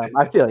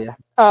I feel you.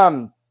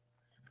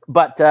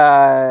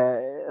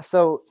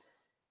 So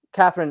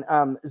Catherine,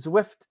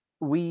 Zwift,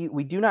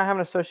 we do not have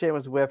an association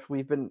with Zwift.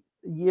 We've been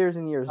years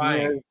and years.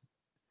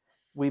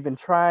 We've been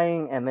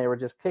trying, and they were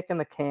just kicking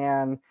the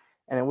can,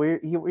 and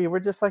we were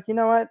just like, you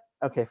know what?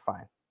 Okay,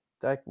 fine.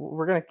 Like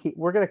we're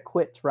gonna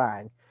quit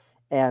trying,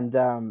 and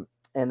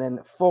then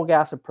Full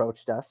Gas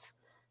approached us,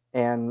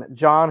 and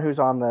John, who's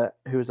on the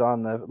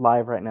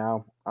live right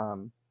now,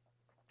 and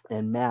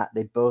Matt,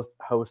 they both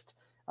host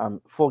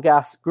full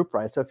gas group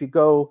ride. So if you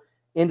go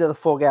into the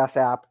Full Gas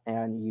app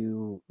and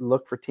you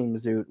look for Team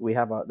Zoot,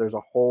 there's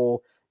a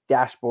whole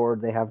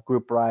dashboard. They have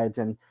group rides,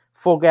 and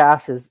Full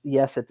Gas is,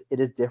 yes, it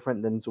is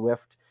different than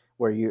Zwift,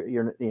 where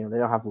you're they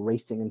don't have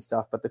racing and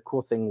stuff. But the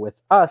cool thing with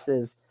us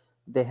is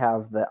they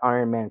have the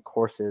Ironman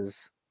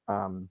courses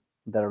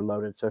that are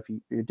loaded. So if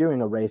you're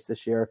doing a race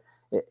this year,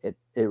 it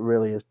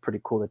really is pretty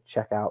cool to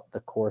check out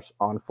the course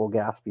on Full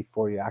Gas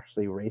before you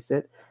actually race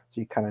it, so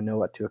you kind of know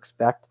what to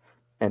expect.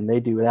 And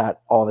they do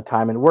that all the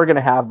time. And we're going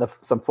to have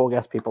some Full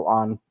Gas people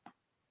on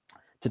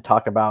to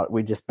talk about.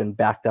 We've just been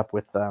backed up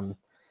with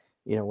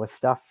with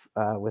stuff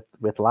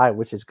with live,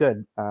 which is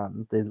good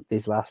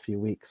these last few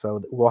weeks.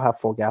 So we'll have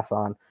Full Gas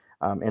on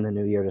in the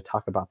new year to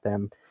talk about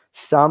them.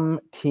 Some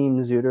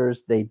Team Zooters,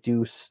 they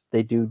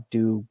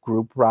do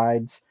group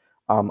rides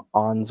on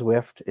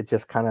Zwift. It's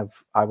just kind of,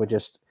 I would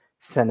just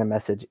send a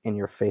message in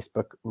your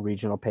Facebook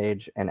regional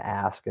page and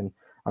ask, and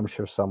I'm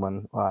sure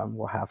someone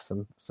will have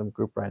some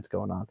group rides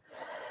going on.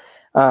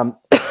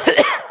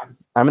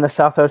 I'm in the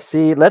South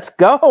OC. Let's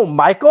go,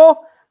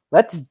 Michael.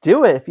 Let's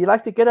do it. If you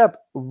like to get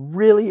up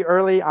really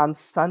early on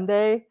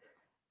Sunday,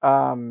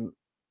 find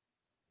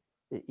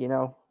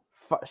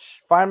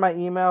my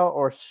email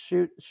or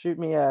shoot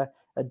me a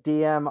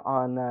DM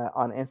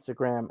on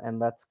Instagram, and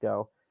let's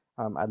go.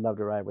 I'd love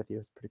to ride with you.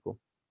 It's pretty cool.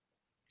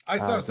 I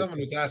saw someone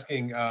was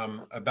asking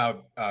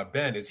about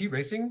Ben. Is he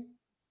racing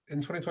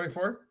in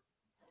 2024?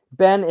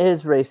 Ben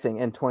is racing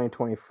in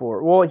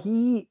 2024. Well,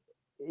 he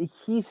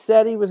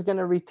said he was going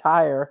to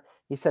retire.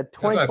 He said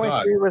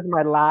 2023 was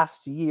my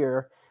last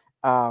year,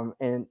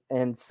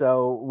 and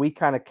so we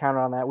kind of count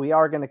on that. We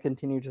are going to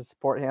continue to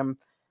support him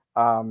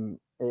in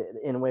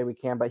a way we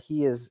can, but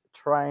he is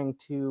trying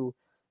to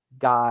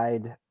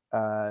guide.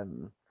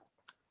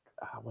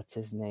 What's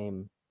his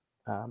name?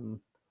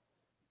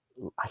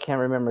 I can't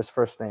remember his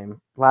first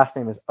name. Last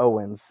name is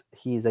Owens.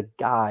 He's a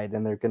guide,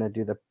 and they're going to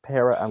do the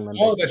Paralympics.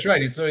 Oh, that's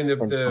right. He's doing the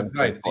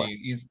right.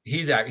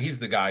 He's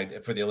the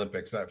guide for the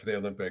Olympics, for the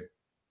Olympic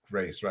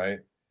race, right?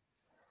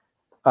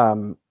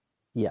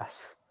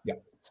 Yes. Yeah.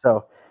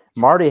 So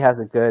Marty has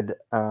a good.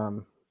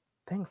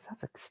 Thanks.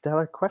 That's a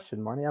stellar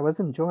question, Marty. I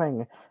was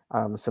enjoying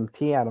some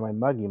tea out of my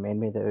mug you made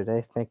me the other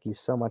day. Thank you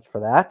so much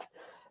for that.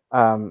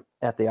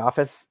 At the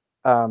office.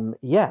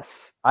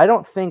 Yes, I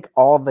don't think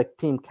all the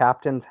team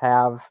captains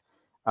have.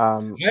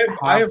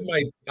 I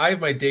have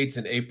my dates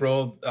in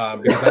April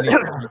because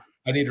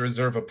I need to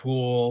reserve a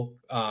pool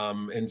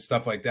and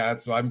stuff like that.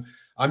 So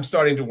I'm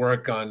starting to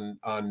work on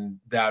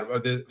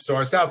that. So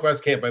our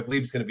Southwest camp, I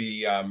believe, is going to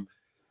be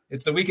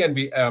it's the weekend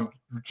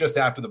just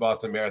after the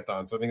Boston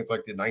Marathon. So I think it's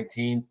like the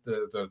 19th,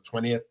 the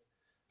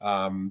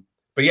 20th.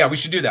 But yeah, we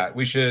should do that.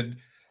 We should.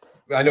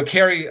 I know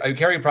Carrie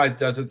probably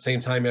does it at the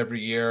same time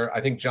every year. I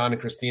think John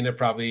and Christina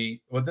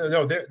probably. Well,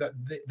 no,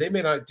 they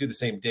may not do the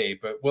same day,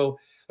 but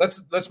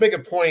let's make a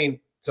point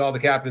to all the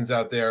captains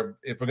out there.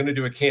 If we're going to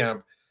do a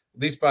camp,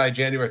 at least by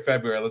January,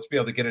 February, let's be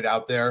able to get it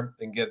out there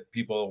and get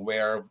people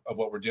aware of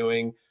what we're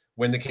doing,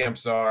 when the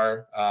camps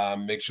are,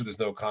 make sure there's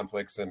no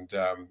conflicts, and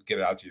get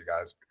it out to you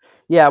guys.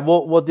 Yeah,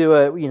 we'll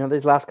do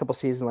these last couple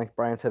seasons, like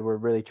Brian said, we're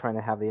really trying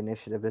to have the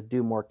initiative to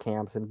do more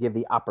camps and give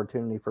the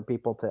opportunity for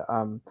people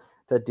to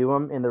do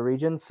them in the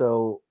region.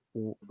 So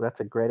that's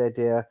a great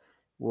idea.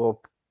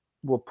 We'll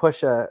push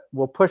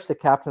the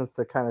captains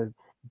to kind of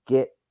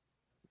get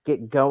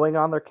going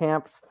on their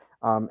camps,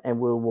 and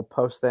we'll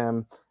post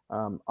them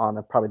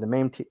on probably the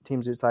main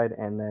Team Zoot side,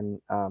 and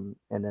then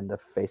the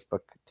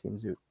Facebook Team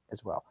Zoot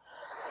as well.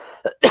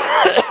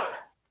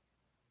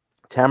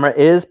 Tamara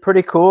is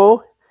pretty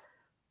cool.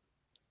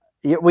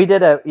 We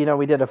did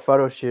a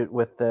photo shoot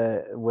with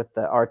the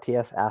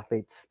RTS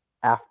athletes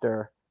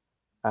after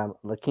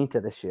La Quinta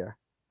this year,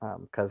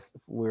 because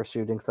we were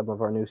shooting some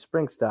of our new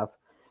spring stuff,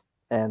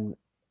 and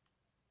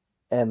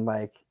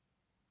like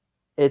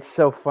it's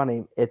so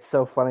funny. It's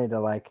so funny to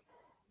like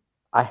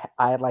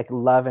I like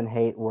love and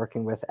hate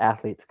working with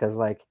athletes, because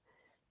like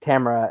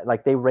Tamara,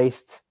 like they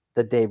raced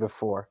the day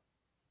before,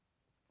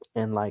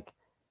 and like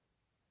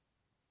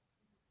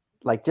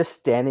just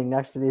standing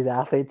next to these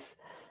athletes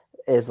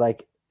is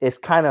like it's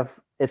kind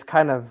of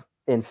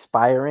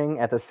inspiring.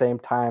 At the same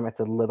time, it's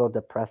a little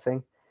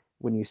depressing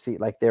when you see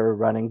like they were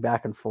running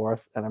back and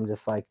forth, and I'm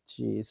just like,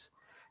 geez.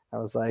 I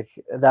was like,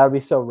 that would be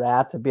so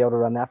rad to be able to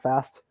run that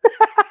fast.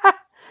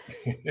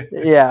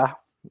 Yeah.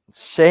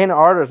 Shane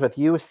Arders with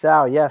you,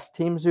 Sal. Yes,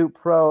 Team Zoot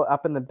Pro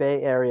up in the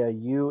Bay Area.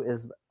 You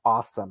is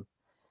awesome.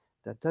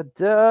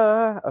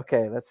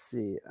 Okay, let's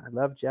see. I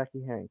love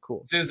Jackie Herring.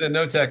 Cool. Susan,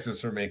 no Texas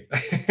for me.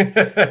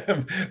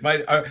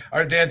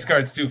 Our dance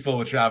card's too full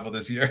with travel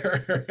this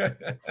year.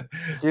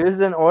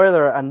 Susan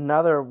Euler,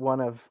 another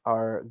one of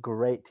our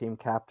great team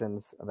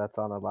captains that's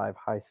on the live.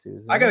 Hi,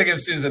 Susan. I got to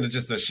give Susan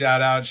just a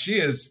shout out. She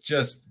has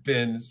just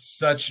been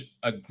such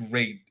a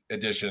great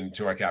addition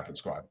to our captain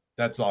squad.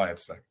 That's all I have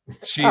to say.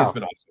 She has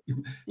been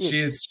awesome. She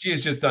has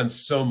just done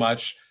so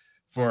much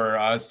for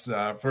us,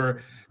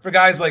 for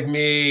guys like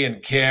me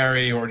and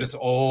Carrie who are just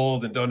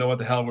old and don't know what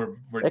the hell we're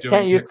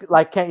doing.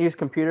 Can't use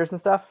computers and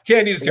stuff.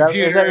 Can't use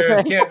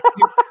computers. That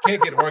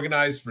Can't get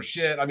organized for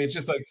shit. I mean, it's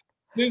just like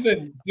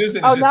Susan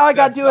oh, just now I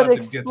got to steps do it up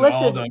and gets it all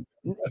explicit. done.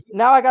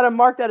 Now I got to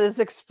mark that as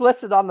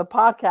explicit on the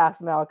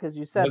podcast now because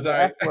you said the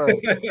S word.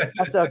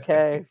 That's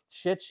okay.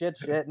 Shit.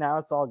 Now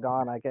it's all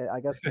gone. I guess I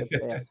can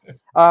say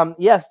it.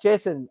 Yes,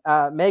 Jason.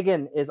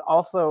 Megan is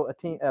also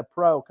a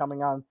pro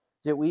coming on.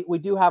 We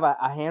do have a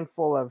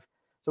handful of.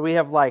 So we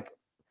have like,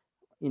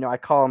 I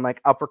call them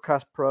like upper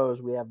crust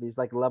pros. We have these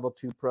like level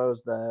 2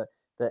 pros. The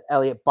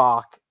Elliot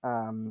Bach,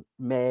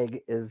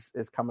 Meg is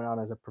coming on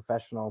as a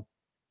professional.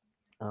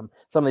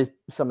 Some of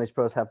these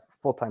pros have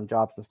full-time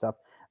jobs and stuff.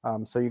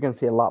 So you're going to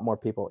see a lot more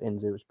people in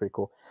Zoot. It's pretty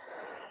cool.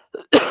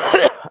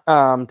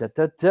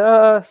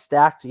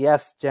 Stacked.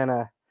 Yes,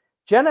 Jenna.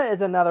 Jenna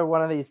is another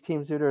one of these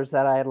Team Zooters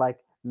that I had like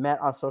met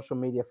on social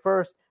media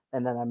first,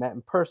 and then I met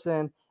in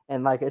person.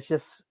 And like,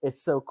 it's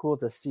so cool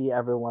to see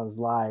everyone's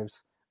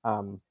lives,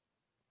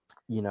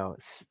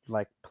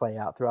 like play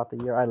out throughout the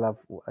year. I love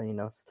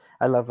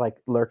like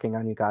lurking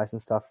on you guys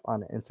and stuff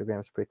on Instagram.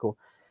 It's pretty cool.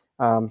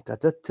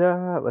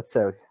 Let's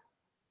see.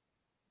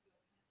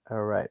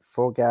 All right,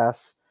 full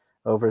gas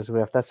over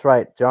Zwift. That's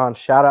right, John.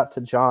 Shout out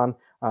to John.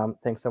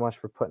 Thanks so much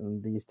for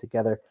putting these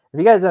together. If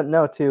you guys don't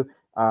know, too,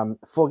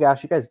 full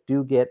gas, you guys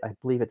do get, I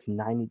believe it's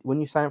 90. When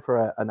you sign up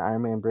for an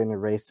Ironman branded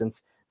race,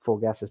 since Full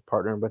Gas is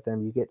partnering with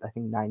them, you get, I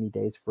think, 90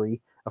 days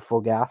free of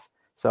Full Gas.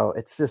 So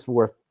it's just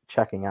worth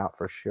checking out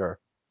for sure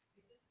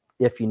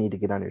if you need to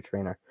get on your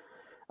trainer.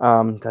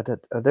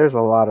 There's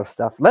a lot of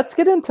stuff. Let's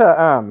get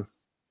into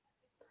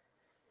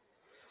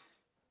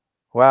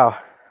wow.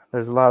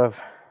 There's a lot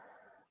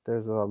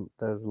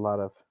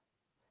of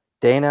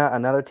Dana,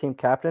 another team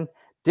captain.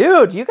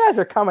 Dude, you guys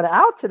are coming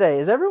out today.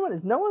 Is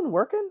no one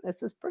working?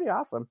 This is pretty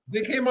awesome.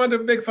 They came on to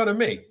make fun of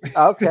me.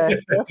 Okay.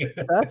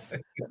 That's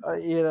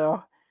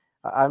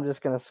I'm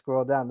just going to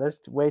scroll down.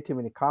 There's way too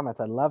many comments.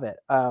 I love it.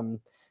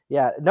 No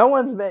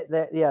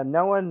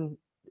one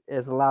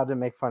is allowed to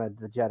make fun of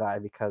the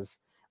Jedi, because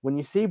when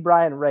you see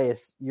Brian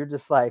race, you're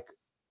just like,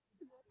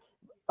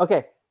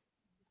 okay,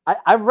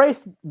 I've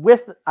raced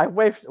with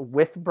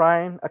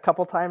Brian a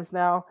couple times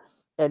now,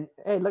 and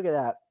hey, look at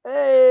that!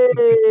 Hey,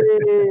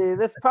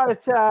 this party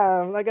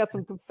time! I got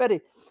some confetti.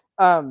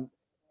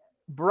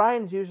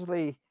 Brian's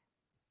usually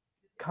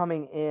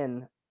coming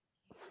in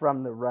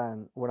from the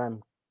run when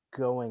I'm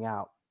going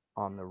out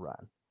on the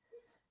run,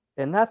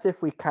 and that's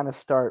if we kind of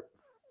start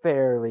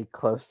fairly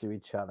close to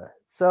each other.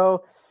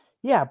 So,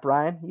 yeah,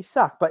 Brian, you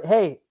suck, but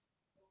hey,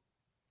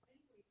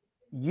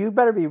 you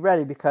better be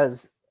ready,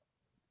 because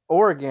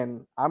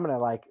Oregon, I'm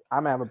gonna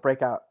have a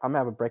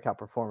breakout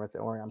performance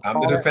at Oregon. I'm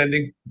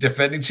the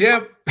defending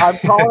champ. I'm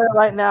calling it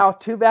right now.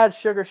 Too bad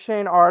Sugar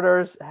Shane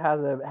Arders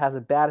has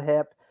a bad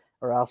hip,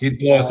 or else he'd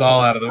blow us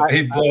all out of the.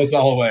 He'd blow us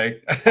all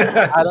away.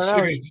 I don't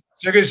know.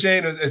 Sugar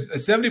Shane was a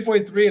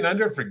 70.3 and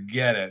under.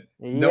 Forget it.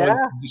 No one's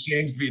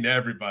Shane's beating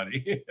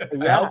everybody.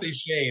 A healthy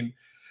Shane.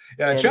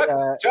 Yeah, and,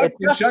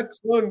 Chuck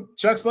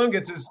Sloan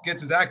gets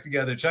his act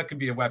together. Chuck can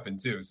be a weapon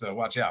too. So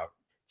watch out.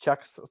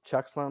 Chuck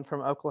Sloan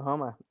from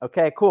Oklahoma.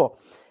 Okay, cool.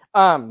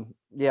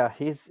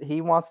 He's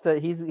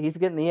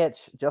getting the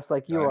itch just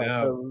like you are.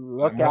 So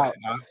look out.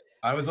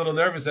 I was a little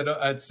nervous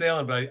at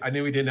Salem, but I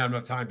knew we didn't have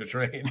enough time to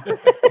train.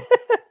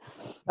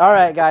 All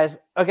right, guys.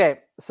 Okay,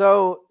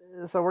 so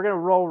we're gonna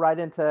roll right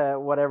into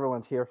what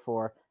everyone's here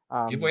for.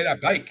 Give away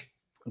that bike.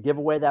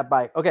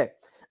 Okay,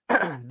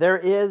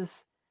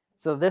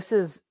 this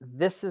is,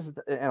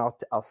 and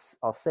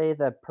I'll say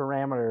the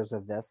parameters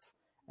of this.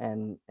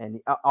 And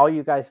all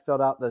you guys filled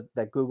out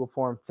that Google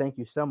form. Thank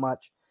you so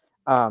much.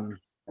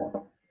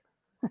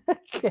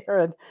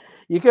 Karen,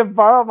 you can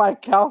borrow my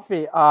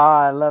Calfee.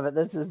 I love it.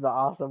 This is the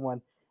awesome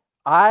one.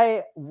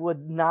 I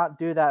would not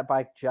do that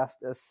bike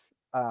justice.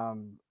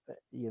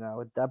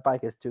 That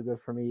bike is too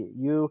good for me.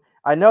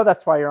 I know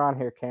that's why you're on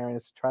here, Karen,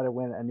 is to try to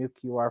win a new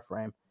QR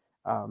frame.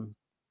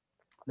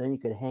 Then you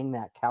could hang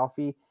that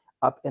Calfee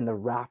up in the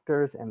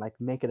rafters and like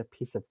make it a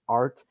piece of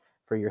art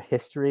for your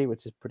history,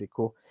 which is pretty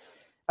cool.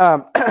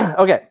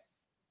 Okay.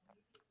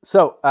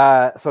 So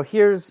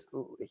here's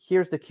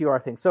the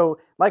QR thing. So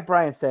like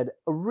Brian said,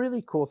 a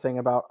really cool thing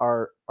about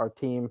our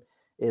team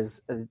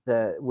is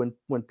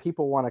when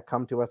people want to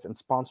come to us and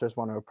sponsors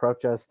want to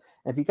approach us.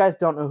 And if you guys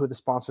don't know who the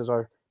sponsors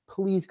are,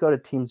 please go to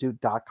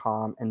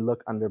teamzoot.com and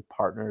look under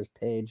partners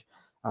page.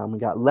 We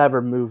got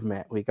Lever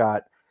Movement, we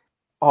got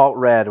Alt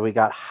Red, we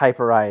got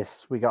Hyper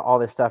Ice, we got all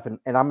this stuff, and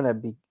I'm gonna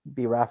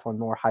be raffling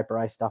more Hyper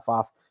Ice stuff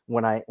off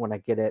when I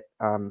get it.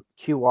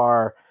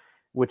 QR,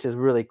 which is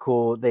really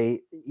cool.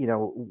 They,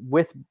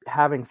 with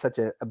having such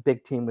a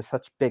big team with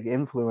such big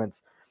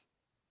influence,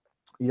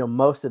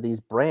 most of these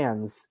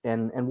brands,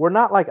 and we're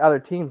not like other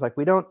teams. Like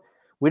we don't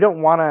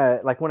want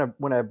to, like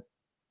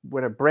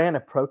when a brand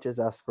approaches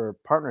us for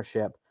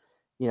partnership,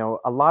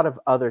 a lot of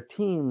other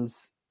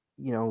teams,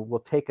 will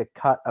take a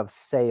cut of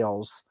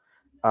sales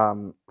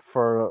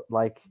for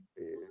like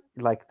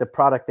the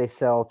product they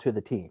sell to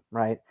the team.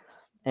 Right.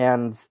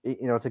 And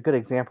it's a good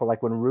example.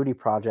 Like when Rudy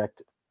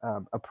Project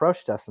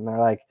approached us, and they're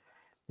like,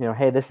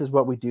 hey, this is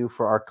what we do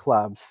for our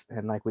clubs,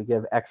 and like we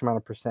give X amount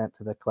of percent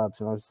to the clubs.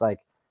 And I was like,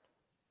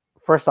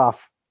 first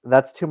off,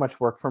 that's too much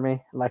work for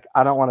me. Like,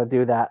 I don't want to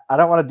do that. I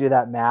don't want to do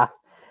that math.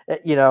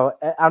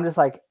 I'm just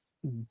like,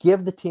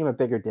 give the team a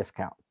bigger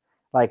discount.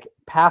 Like,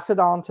 pass it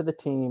on to the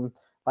team.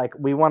 Like,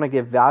 we want to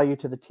give value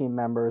to the team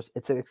members.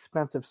 It's an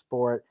expensive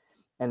sport.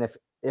 And if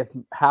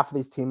half of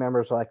these team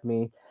members are like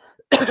me,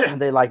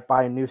 they like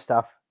buying new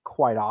stuff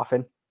quite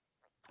often.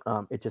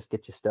 It just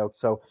gets you stoked.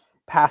 So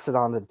pass it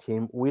on to the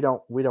team. We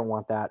don't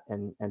want that.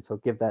 And so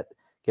give that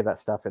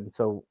stuff. And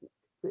so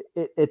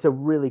it's a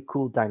really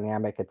cool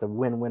dynamic. It's a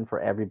win-win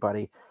for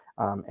everybody.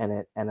 And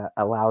it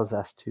allows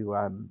us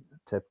to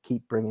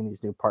keep bringing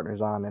these new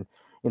partners on. And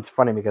it's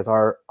funny because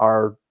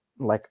our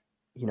like,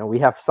 we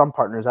have some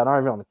partners that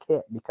aren't even on the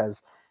kit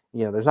because,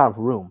 there's not enough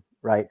room.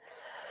 Right.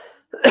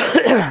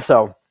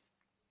 So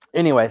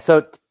anyway,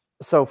 so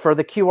for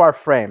the QR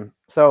frame,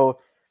 so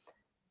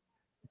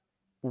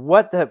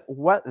what the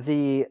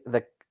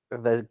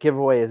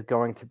giveaway is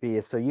going to be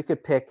is, so you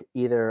could pick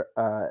either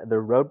the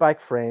road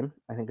bike frame,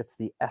 I think it's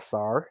the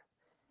SR,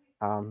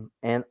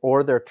 and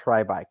or their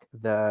tri bike,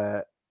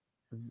 either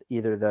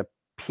the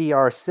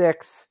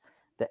PR6,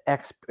 the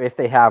X, if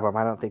they have them.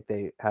 I don't think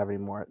they have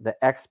anymore. The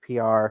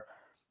XPR,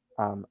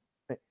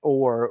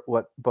 or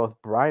what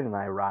both Bryan and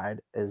I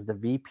ride is the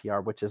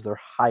VPR, which is their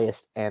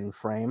highest end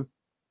frame.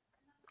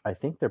 I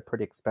think they're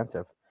pretty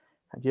expensive.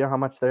 Do you know how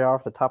much they are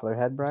off the top of their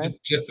head, Bryan?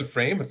 Just the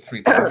frame of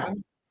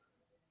 3,000,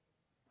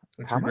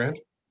 like How much? $3,000,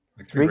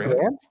 like $3 $3,000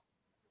 grand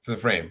for the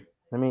frame.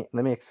 Let me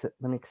accept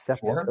the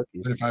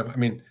cookies. 35. I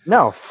mean,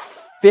 no,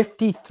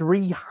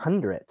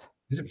 5,300.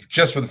 is it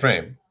just for the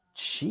frame?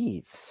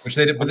 Jeez. Which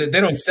they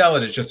don't sell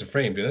it as just a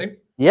frame, do they?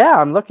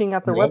 Yeah, I'm looking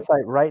at their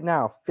website right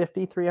now.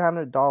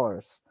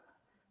 $5,300.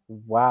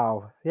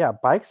 Wow. Yeah,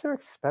 bikes are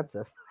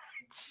expensive.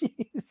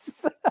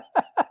 Jeez.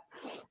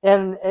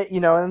 And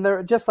and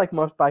they're just like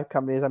most bike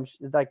companies. I'm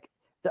like,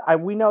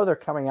 we know they're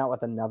coming out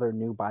with another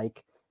new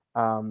bike.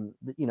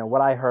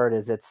 What I heard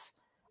is it's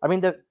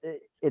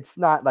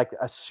not like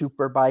a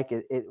super bike.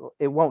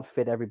 It won't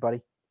fit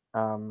everybody.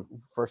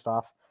 First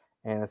off,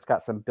 and it's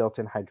got some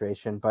built-in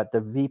hydration. But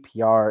the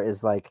VPR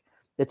is like,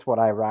 it's what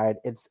I ride.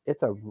 It's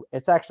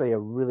actually a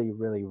really,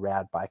 really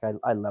rad bike.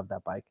 I love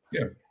that bike.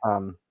 Yeah.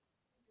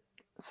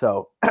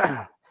 So,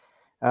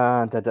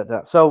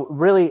 so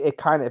really, it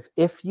kind of,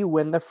 if you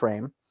win the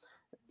frame,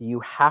 you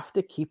have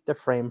to keep the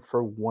frame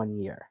for 1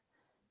 year.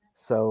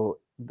 So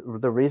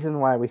the reason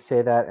why we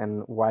say that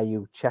and why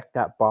you check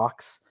that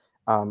box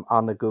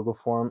on the Google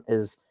form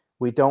is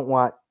we don't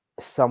want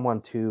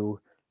someone to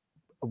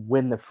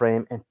win the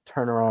frame and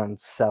turn around and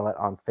sell it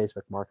on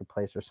Facebook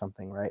Marketplace or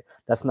something, right?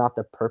 That's not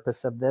the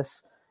purpose of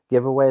this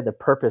giveaway. The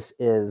purpose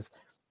is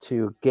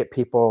to get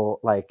people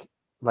like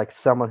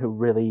someone who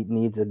really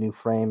needs a new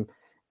frame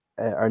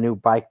or a new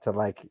bike to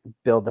like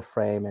build the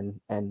frame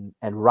and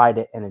ride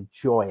it and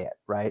enjoy it,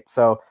 right?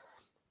 So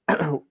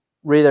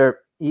either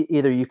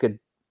you could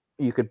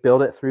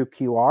build it through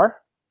QR,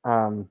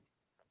 and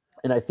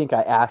I think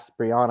I asked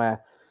Brianna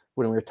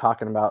when we were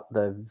talking about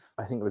I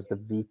think it was the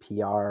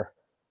VPR.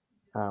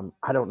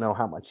 I don't know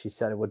how much she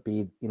said it would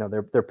be.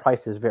 Their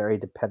prices vary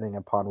depending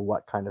upon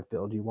what kind of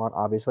build you want,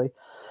 obviously.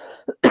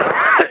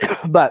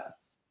 But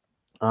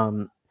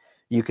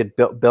you could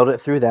build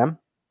it through them.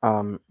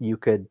 You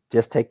could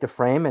just take the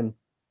frame and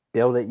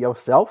build it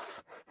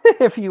yourself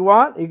if you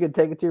want. You could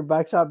take it to your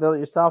bike shop, build it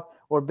yourself,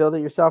 or build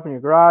it yourself in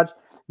your garage.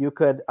 You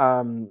could,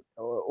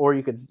 or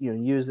you could,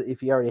 use it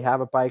if you already have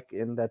a bike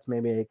and that's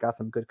maybe got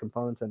some good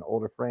components and an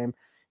older frame.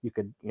 You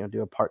could,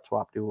 do a part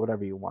swap, do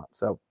whatever you want.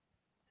 So,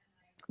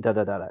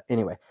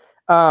 Anyway,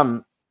 I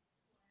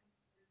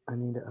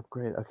need to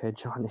upgrade. Okay,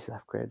 John needs to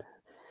upgrade.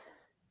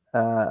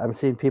 I'm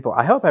seeing people.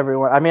 I hope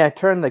everyone. I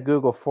turned the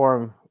Google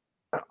form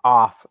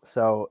off,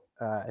 so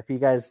if you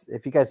guys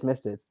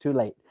missed it, it's too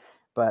late.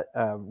 But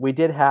we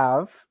did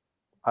have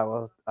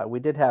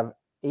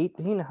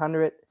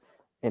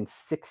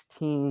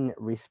 1,816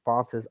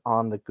 responses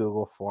on the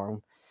Google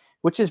form,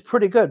 which is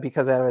pretty good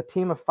because out of a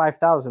team of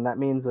 5,000, that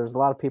means there's a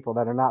lot of people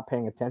that are not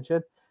paying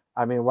attention.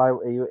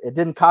 It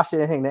didn't cost you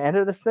anything to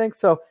enter this thing.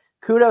 So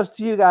kudos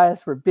to you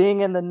guys for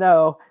being in the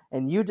know,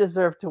 and you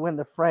deserve to win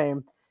the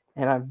frame.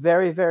 And I'm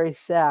very, very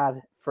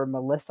sad for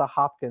Melissa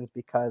Hopkins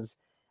because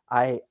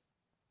I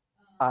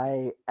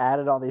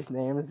added all these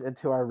names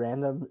into our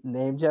random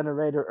name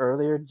generator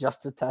earlier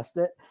just to test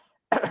it.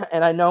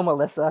 And I know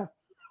Melissa,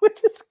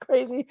 which is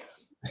crazy.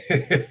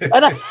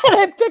 and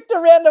I picked a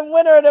random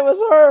winner and it was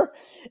her.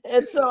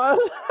 And so I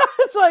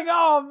was like,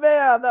 oh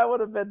man, that would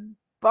have been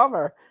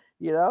bummer,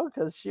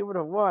 because she would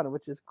have won,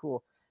 which is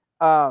cool.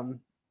 Okay.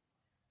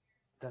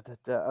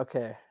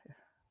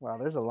 Wow,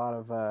 there's a lot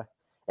of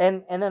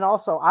and then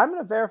also I'm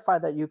going to verify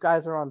that you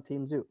guys are on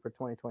Team Zoot for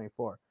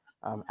 2024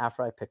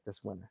 after I pick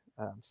this winner.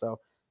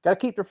 So got to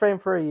keep the frame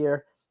for a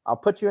year. I'll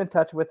put you in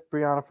touch with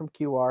Brianna from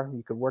QR.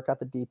 You could work out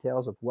the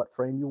details of what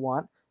frame you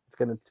want. It's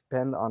going to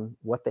depend on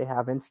what they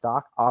have in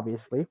stock,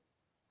 obviously.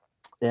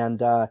 and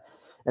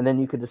then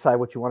you could decide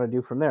what you want to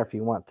do from there. If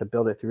you want to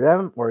build it through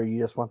them, or you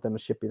just want them to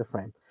ship you the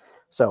frame.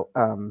 So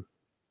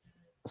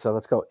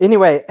let's go.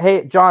 Anyway,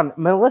 hey John,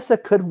 Melissa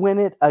could win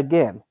it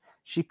again.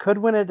 She could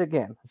win it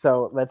again.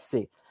 So let's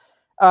see.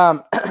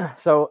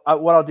 So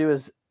what I'll do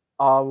is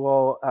I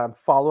will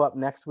follow up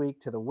next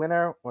week to the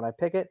winner when I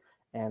pick it,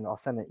 and I'll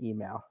send an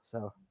email.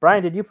 So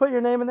Bryan, did you put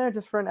your name in there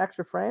just for an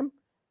extra frame?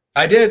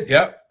 I did,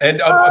 yeah. And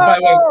by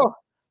the way,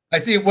 I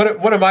see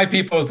one of my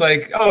people is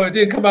like, oh, it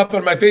didn't come up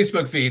on my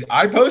Facebook feed.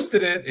 I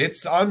posted it.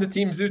 It's on the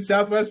Team Zoot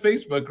Southwest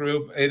Facebook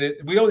group, and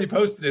we only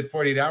posted it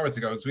 48 hours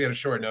ago because we had a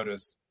short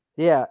notice.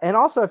 Yeah, and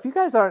also if you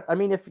guys aren't, I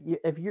mean,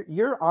 if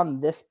you're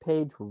on this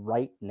page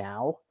right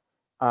now,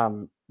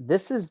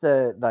 this is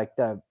the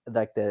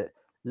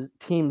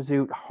Team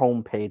Zoot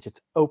homepage. It's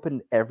open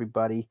to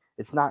everybody.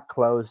 It's not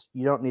closed.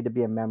 You don't need to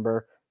be a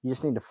member. You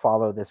just need to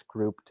follow this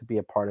group to be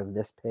a part of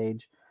this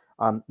page.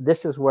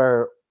 This is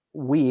where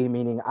we,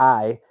 meaning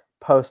I,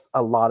 post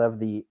a lot of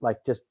the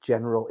just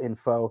general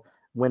info,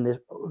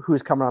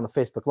 who's coming on the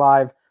Facebook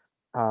Live,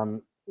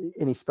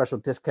 any special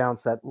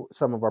discounts that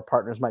some of our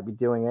partners might be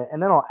doing it,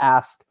 and then I'll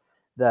ask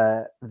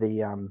the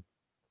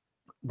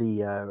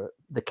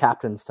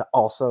captains to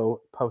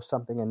also post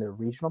something in their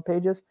regional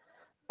pages,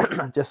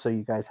 just so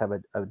you guys have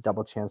a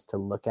double chance to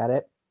look at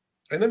it.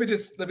 And let me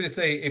just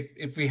say,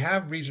 if we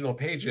have regional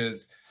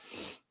pages,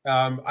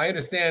 I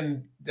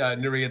understand,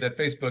 Nuria, that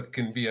Facebook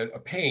can be a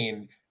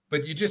pain,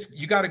 but you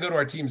got to go to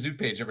our Team Zoot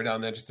page every now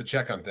and then just to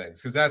check on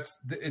things, because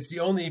it's the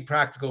only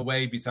practical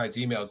way besides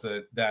emails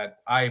that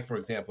I, for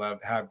example,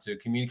 have to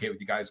communicate with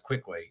you guys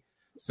quickly.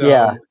 So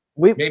yeah,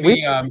 maybe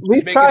make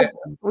it a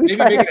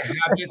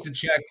habit to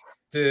check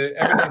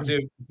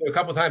a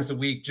couple times a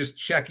week. Just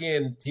check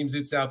in Team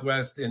Zoot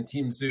Southwest and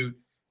Team Zoot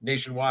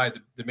nationwide,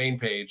 the main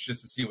page,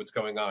 just to see what's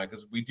going on,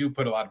 because we do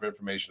put a lot of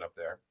information up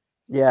there.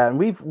 Yeah, and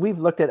we've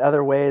looked at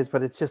other ways,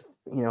 but it's just,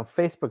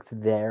 Facebook's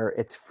there.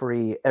 It's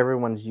free.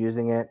 Everyone's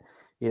using it.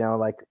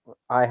 I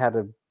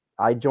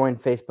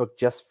joined Facebook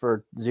just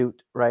for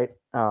Zoot, right?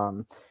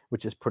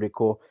 Which is pretty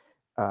cool.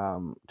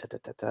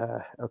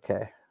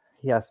 Okay.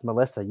 Yes,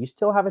 Melissa, you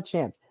still have a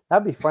chance.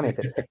 That'd be funny if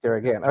they picked her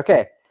again.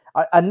 Okay.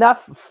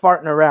 Enough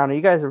farting around. Are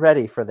you guys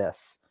ready for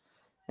this?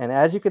 And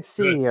as you could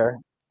see here,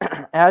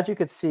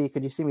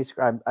 could you see me?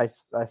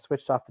 I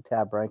switched off the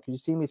tab, Bryan. Could you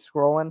see me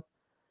scrolling?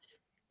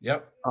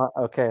 Yep.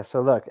 Okay,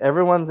 so look,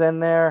 everyone's in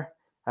there.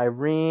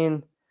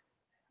 Irene,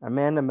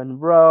 Amanda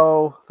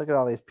Monroe. Look at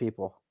all these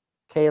people.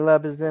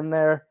 Caleb is in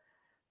there.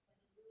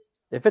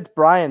 If it's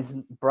Bryan's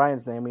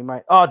name, we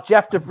might. Oh,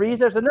 Jeff DeVries.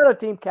 There's another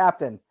team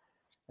captain.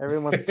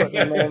 Everyone's putting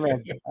their name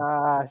in.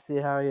 I see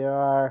how you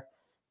are.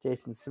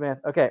 Jason Smith.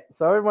 Okay,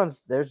 so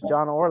there's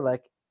John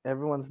Orlick.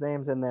 Everyone's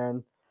name's in there,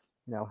 and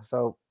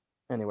so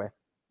anyway.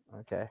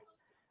 Okay.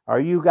 Are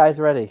you guys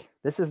ready?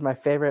 This is my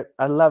favorite.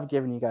 I love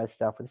giving you guys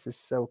stuff. This is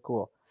so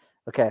cool.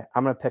 Okay,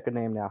 I'm going to pick a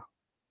name now.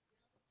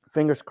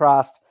 Fingers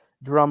crossed.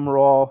 Drum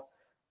roll.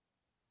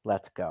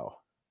 Let's go.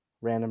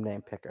 Random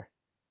name picker.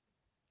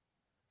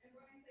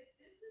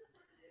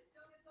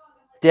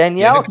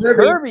 Danielle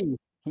Kirby.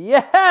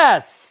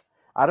 Yes.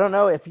 I don't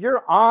know if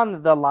you're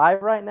on the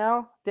live right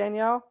now,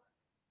 Danielle.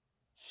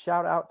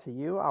 Shout out to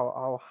you.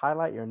 I'll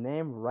highlight your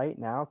name right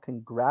now.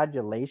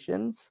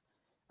 Congratulations.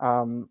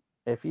 Daniel,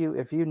 if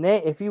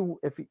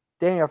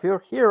you're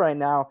here right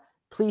now,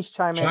 please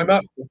chime in.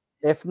 Up.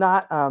 If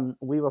not,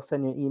 we will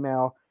send you an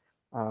email.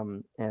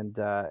 And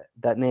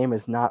that name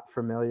is not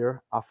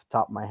familiar off the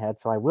top of my head,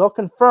 so I will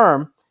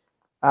confirm.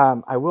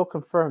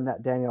 That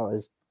Daniel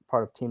is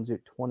part of Team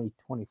Zoot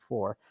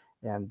 2024,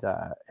 and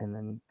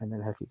then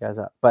hook you guys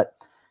up. But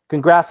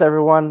congrats,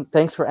 everyone!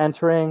 Thanks for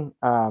entering.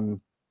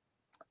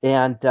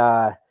 Wait,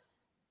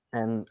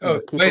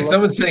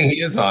 someone's saying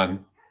he is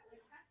on.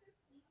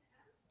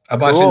 I'm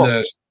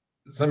watching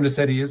someone just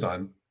said he is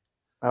on.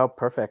 Oh,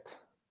 perfect.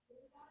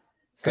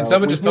 Can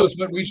someone just post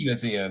what region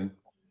is he in?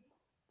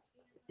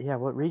 Yeah,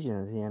 what region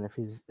is he in if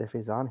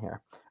he's on here?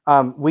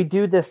 We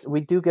do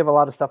give a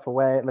lot of stuff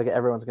away. Look,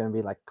 everyone's going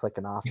to be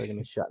clicking off. They're going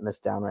to be shutting this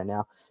down right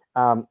now.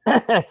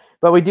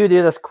 But we do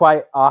this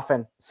quite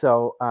often.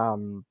 So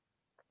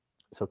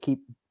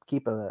keep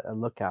a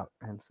lookout.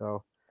 And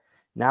so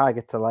now I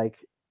get to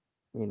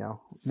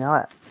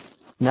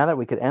now that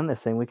we could end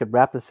this thing, we could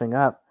wrap this thing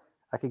up.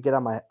 I could get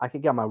on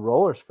my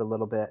rollers for a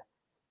little bit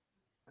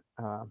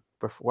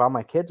while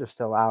my kids are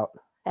still out.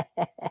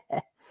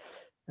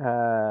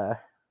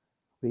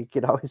 We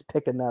could always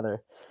pick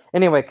another.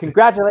 Anyway,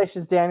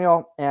 congratulations,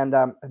 Daniel, and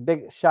a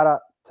big shout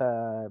out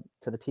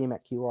to the team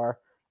at QR.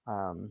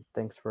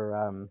 Thanks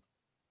for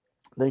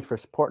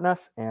supporting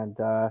us, and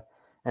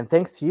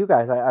thanks to you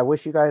guys. I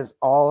wish you guys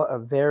all a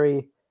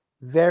very,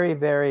 very,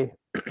 very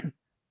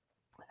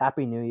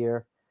happy New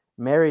Year,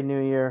 Merry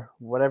New Year,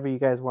 whatever you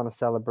guys want to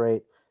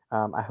celebrate.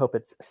 I hope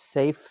it's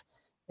safe,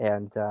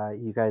 and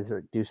you guys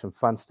do some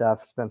fun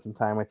stuff. Spend some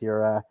time with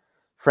your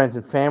friends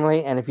and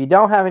family. And if you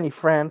don't have any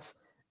friends,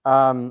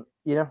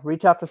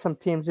 reach out to some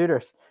Team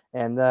Zooters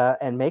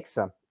and make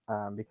some,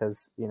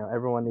 because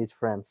everyone needs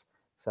friends.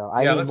 So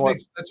I Yeah, need more.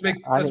 let's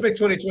I need, make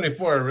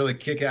 2024 a really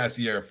kick-ass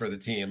year for the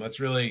team.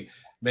 Let's really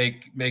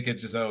make it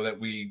just so that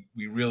we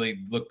really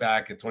look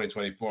back at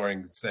 2024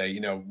 and say, you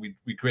know, we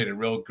created a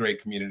real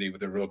great community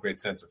with a real great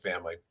sense of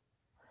family.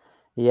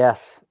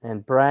 yes,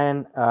 and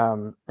Brian,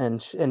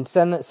 and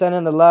send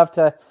in the love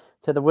to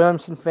the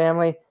Williamson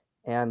family,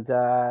 and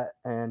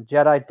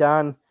Jedi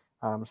Dunn.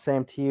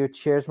 Same to you.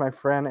 Cheers, my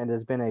friend. It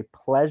has been a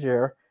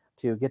pleasure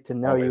to get to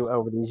know you Always,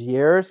 over these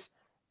years,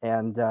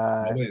 and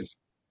always.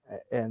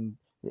 and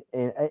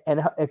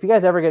and if you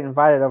guys ever get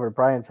invited over to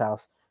Brian's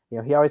house, you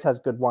know he always has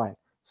good wine.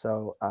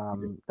 So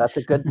that's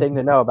a good thing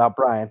to know about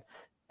Brian.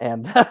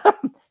 And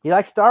he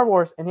likes Star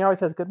Wars, and he always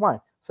has good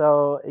wine.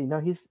 So you know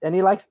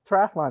he likes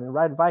triathlon and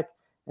ride a bike,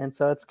 and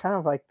so it's kind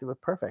of like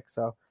perfect.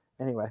 So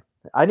anyway,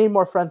 I need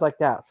more friends like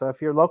that. So if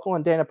you're local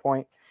in Dana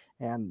Point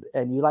and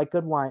you like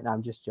good wine,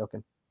 I'm just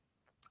joking.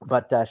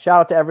 But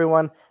shout out to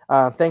everyone.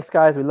 Thanks,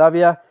 guys. We love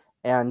you,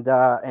 and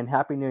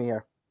Happy New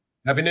Year.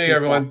 Happy New Year,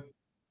 Peace out. everyone.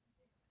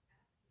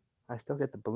 I still get the balloon.